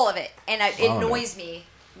though? All of it. And it All of annoys me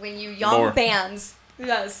when you young More. bands.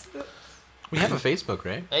 Yes. We have a Facebook,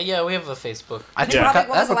 right? Yeah, we have a Facebook. I It's think probably we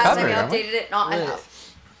when was the have a last time you cover, don't we? updated it? Not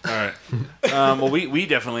enough. All right. Well, we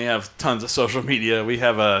definitely have tons of social media. We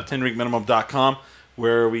have a 10drinkminimum.com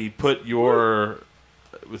where we put your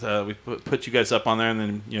we put you guys up on there, and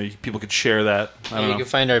then people could share that. I don't You know. can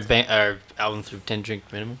find our album through 10 Drink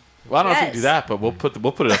Minimum. Well, I don't know if we can do Yes. that, but we'll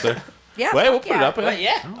put it up there. Yeah. Wait, we'll fuck put it yeah. up. But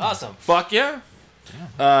yeah, awesome. Fuck yeah.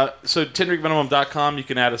 So 10drinkminimum.com. You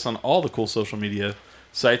can add us on all the cool social media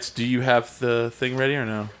sites. Do you have the thing ready or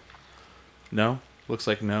no? No. Looks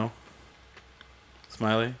like no.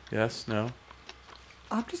 Smiley. Yes. No.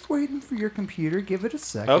 I'm just waiting for your computer. Give it a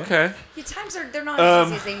second. Okay. The times they're not as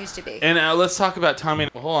easy as they used to be. And let's talk about Tommy.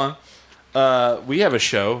 Hold on. We have a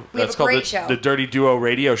show. We have That's a called great the, show. the Dirty Duo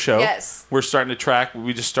Radio Show. Yes. We're starting to track.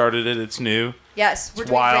 We just started it. It's new. Yes, we're It's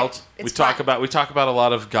doing wild. great. We It's talk fun. about a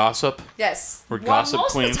lot of gossip. Yes. We're Well, gossip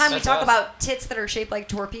most queens. of the time we That's talk awesome. about tits that are shaped like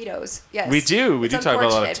torpedoes. Yes. We do. We It's do talk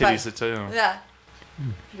about a lot of unfortunate, titties. but- That, you know. Yeah.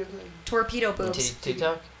 Torpedo boobs.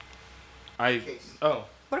 TikTok? Oh.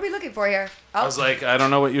 What are we looking for here? Oh, I was like, I don't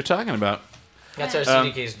know what you're talking about. That's our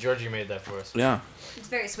CD case. Georgie made that for us. Yeah. it's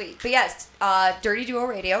very sweet. But yes, Dirty Duo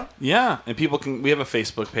Radio. Yeah, and people can. We have a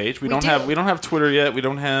Facebook page. We We don't do. have Twitter yet. We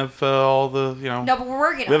don't have all the No, but we're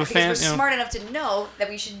working We on have it a because fan- we're you know- smart enough to know that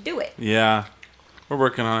we should do it. Yeah, we're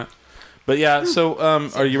working on it. But yeah, so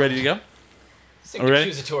are you ready to go? Are we ready?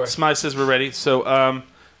 Accusatory. Smiley says we're ready. So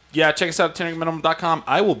yeah, check us out at 10drinkminimum.com.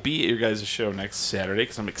 I will be at your guys' show next Saturday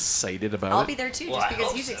because I'm excited about I'll it. be there too, Well, just I because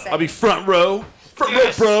hope he's so. excited. I'll be front row,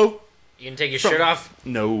 Yes. bro. You can take your shirt off?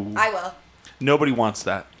 No, I will. nobody wants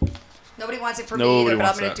that. Nobody wants it for Nobody me either, but I'm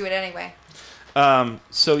wants going that. to do it anyway.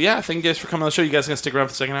 So yeah, thank you guys for coming on the show. You guys gonna stick around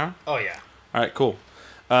for the second hour? Oh, yeah. All right, cool.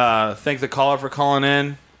 Thank the caller for calling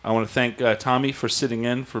in. I want to thank Tommy for sitting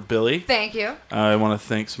in for Billy. Thank you. I want to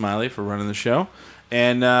thank Smiley for running the show.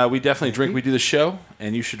 And we definitely drink. We do the show,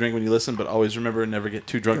 and you should drink when you listen. But always remember, never get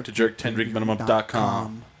too drunk to jerk.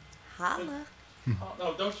 10drinkminimum.com. Holla. No,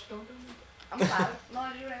 don't. I'm allowed. I'm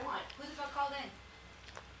allowed to do what I want. Who the fuck called in?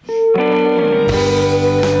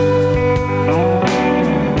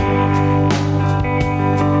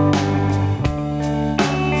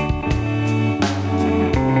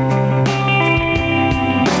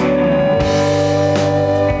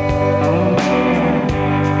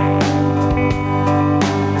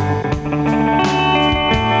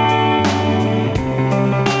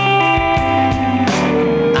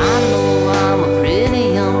 I know I'm a pretty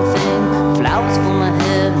young thing, flowers for my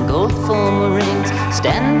head and gold for my rings.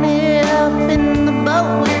 Standing up in the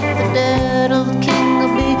boat with the dead of the king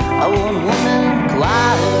of me. A one woman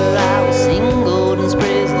choir, I will sing golden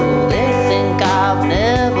sprays, though they think I've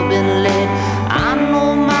never been laid. I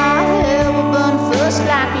know my hair will burn first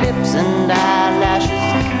like lips and eyelashes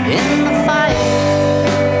in the fire.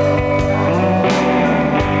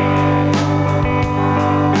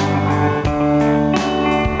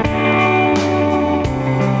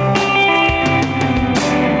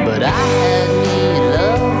 But I had me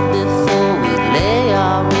love before we lay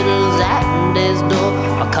our riddles at today's door.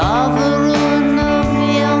 A carver of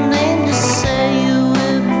your name.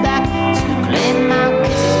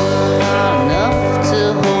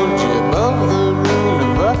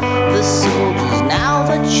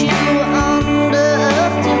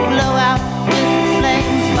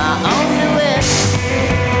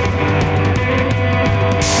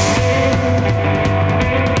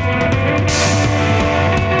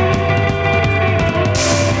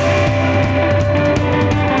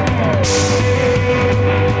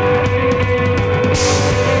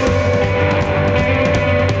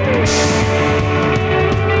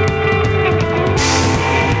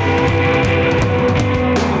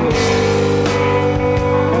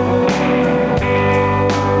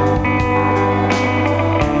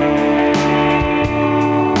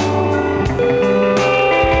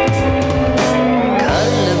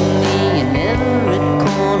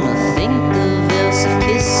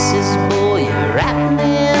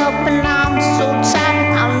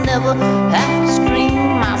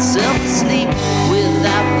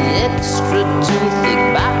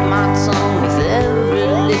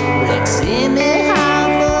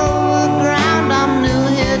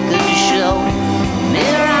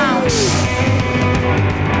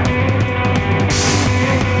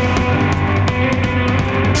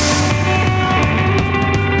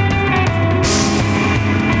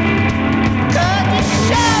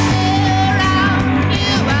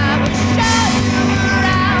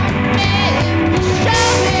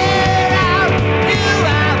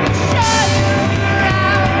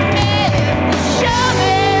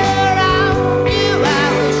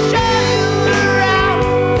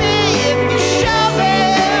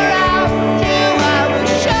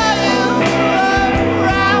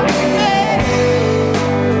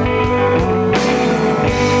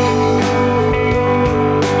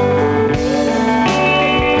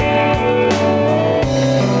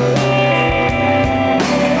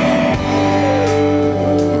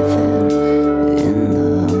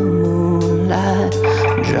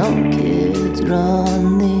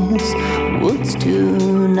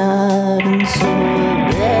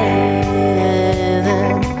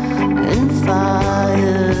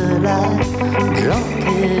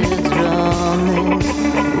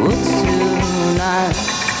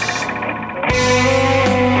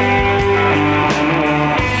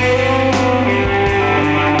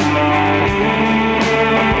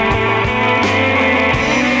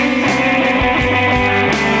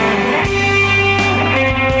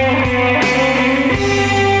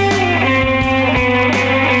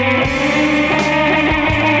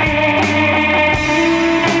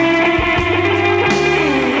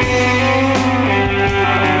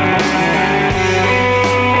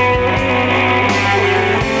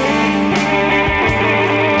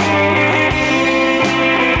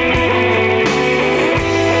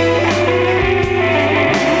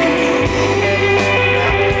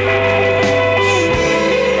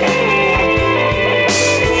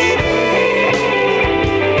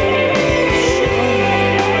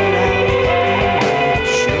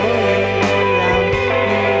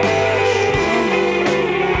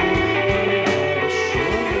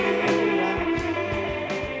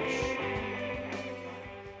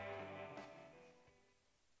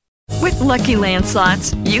 Lucky Land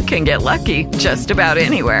Slots, you can get lucky just about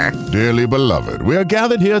anywhere. Dearly beloved, we are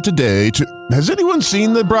gathered here today to... Has anyone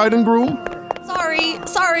seen the bride and groom?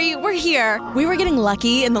 Sorry, we're here. We were getting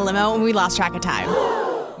lucky in the limo and we lost track of time.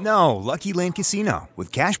 No, Lucky Land Casino,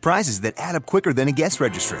 with cash prizes that add up quicker than a guest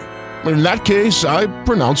registry. In that case, I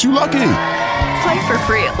pronounce you lucky. Play for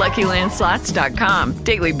free at LuckyLandSlots.com.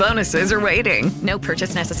 Daily bonuses are waiting. No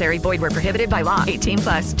purchase necessary. Void where prohibited by law.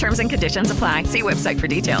 18+. Terms and conditions apply. See website for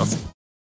details.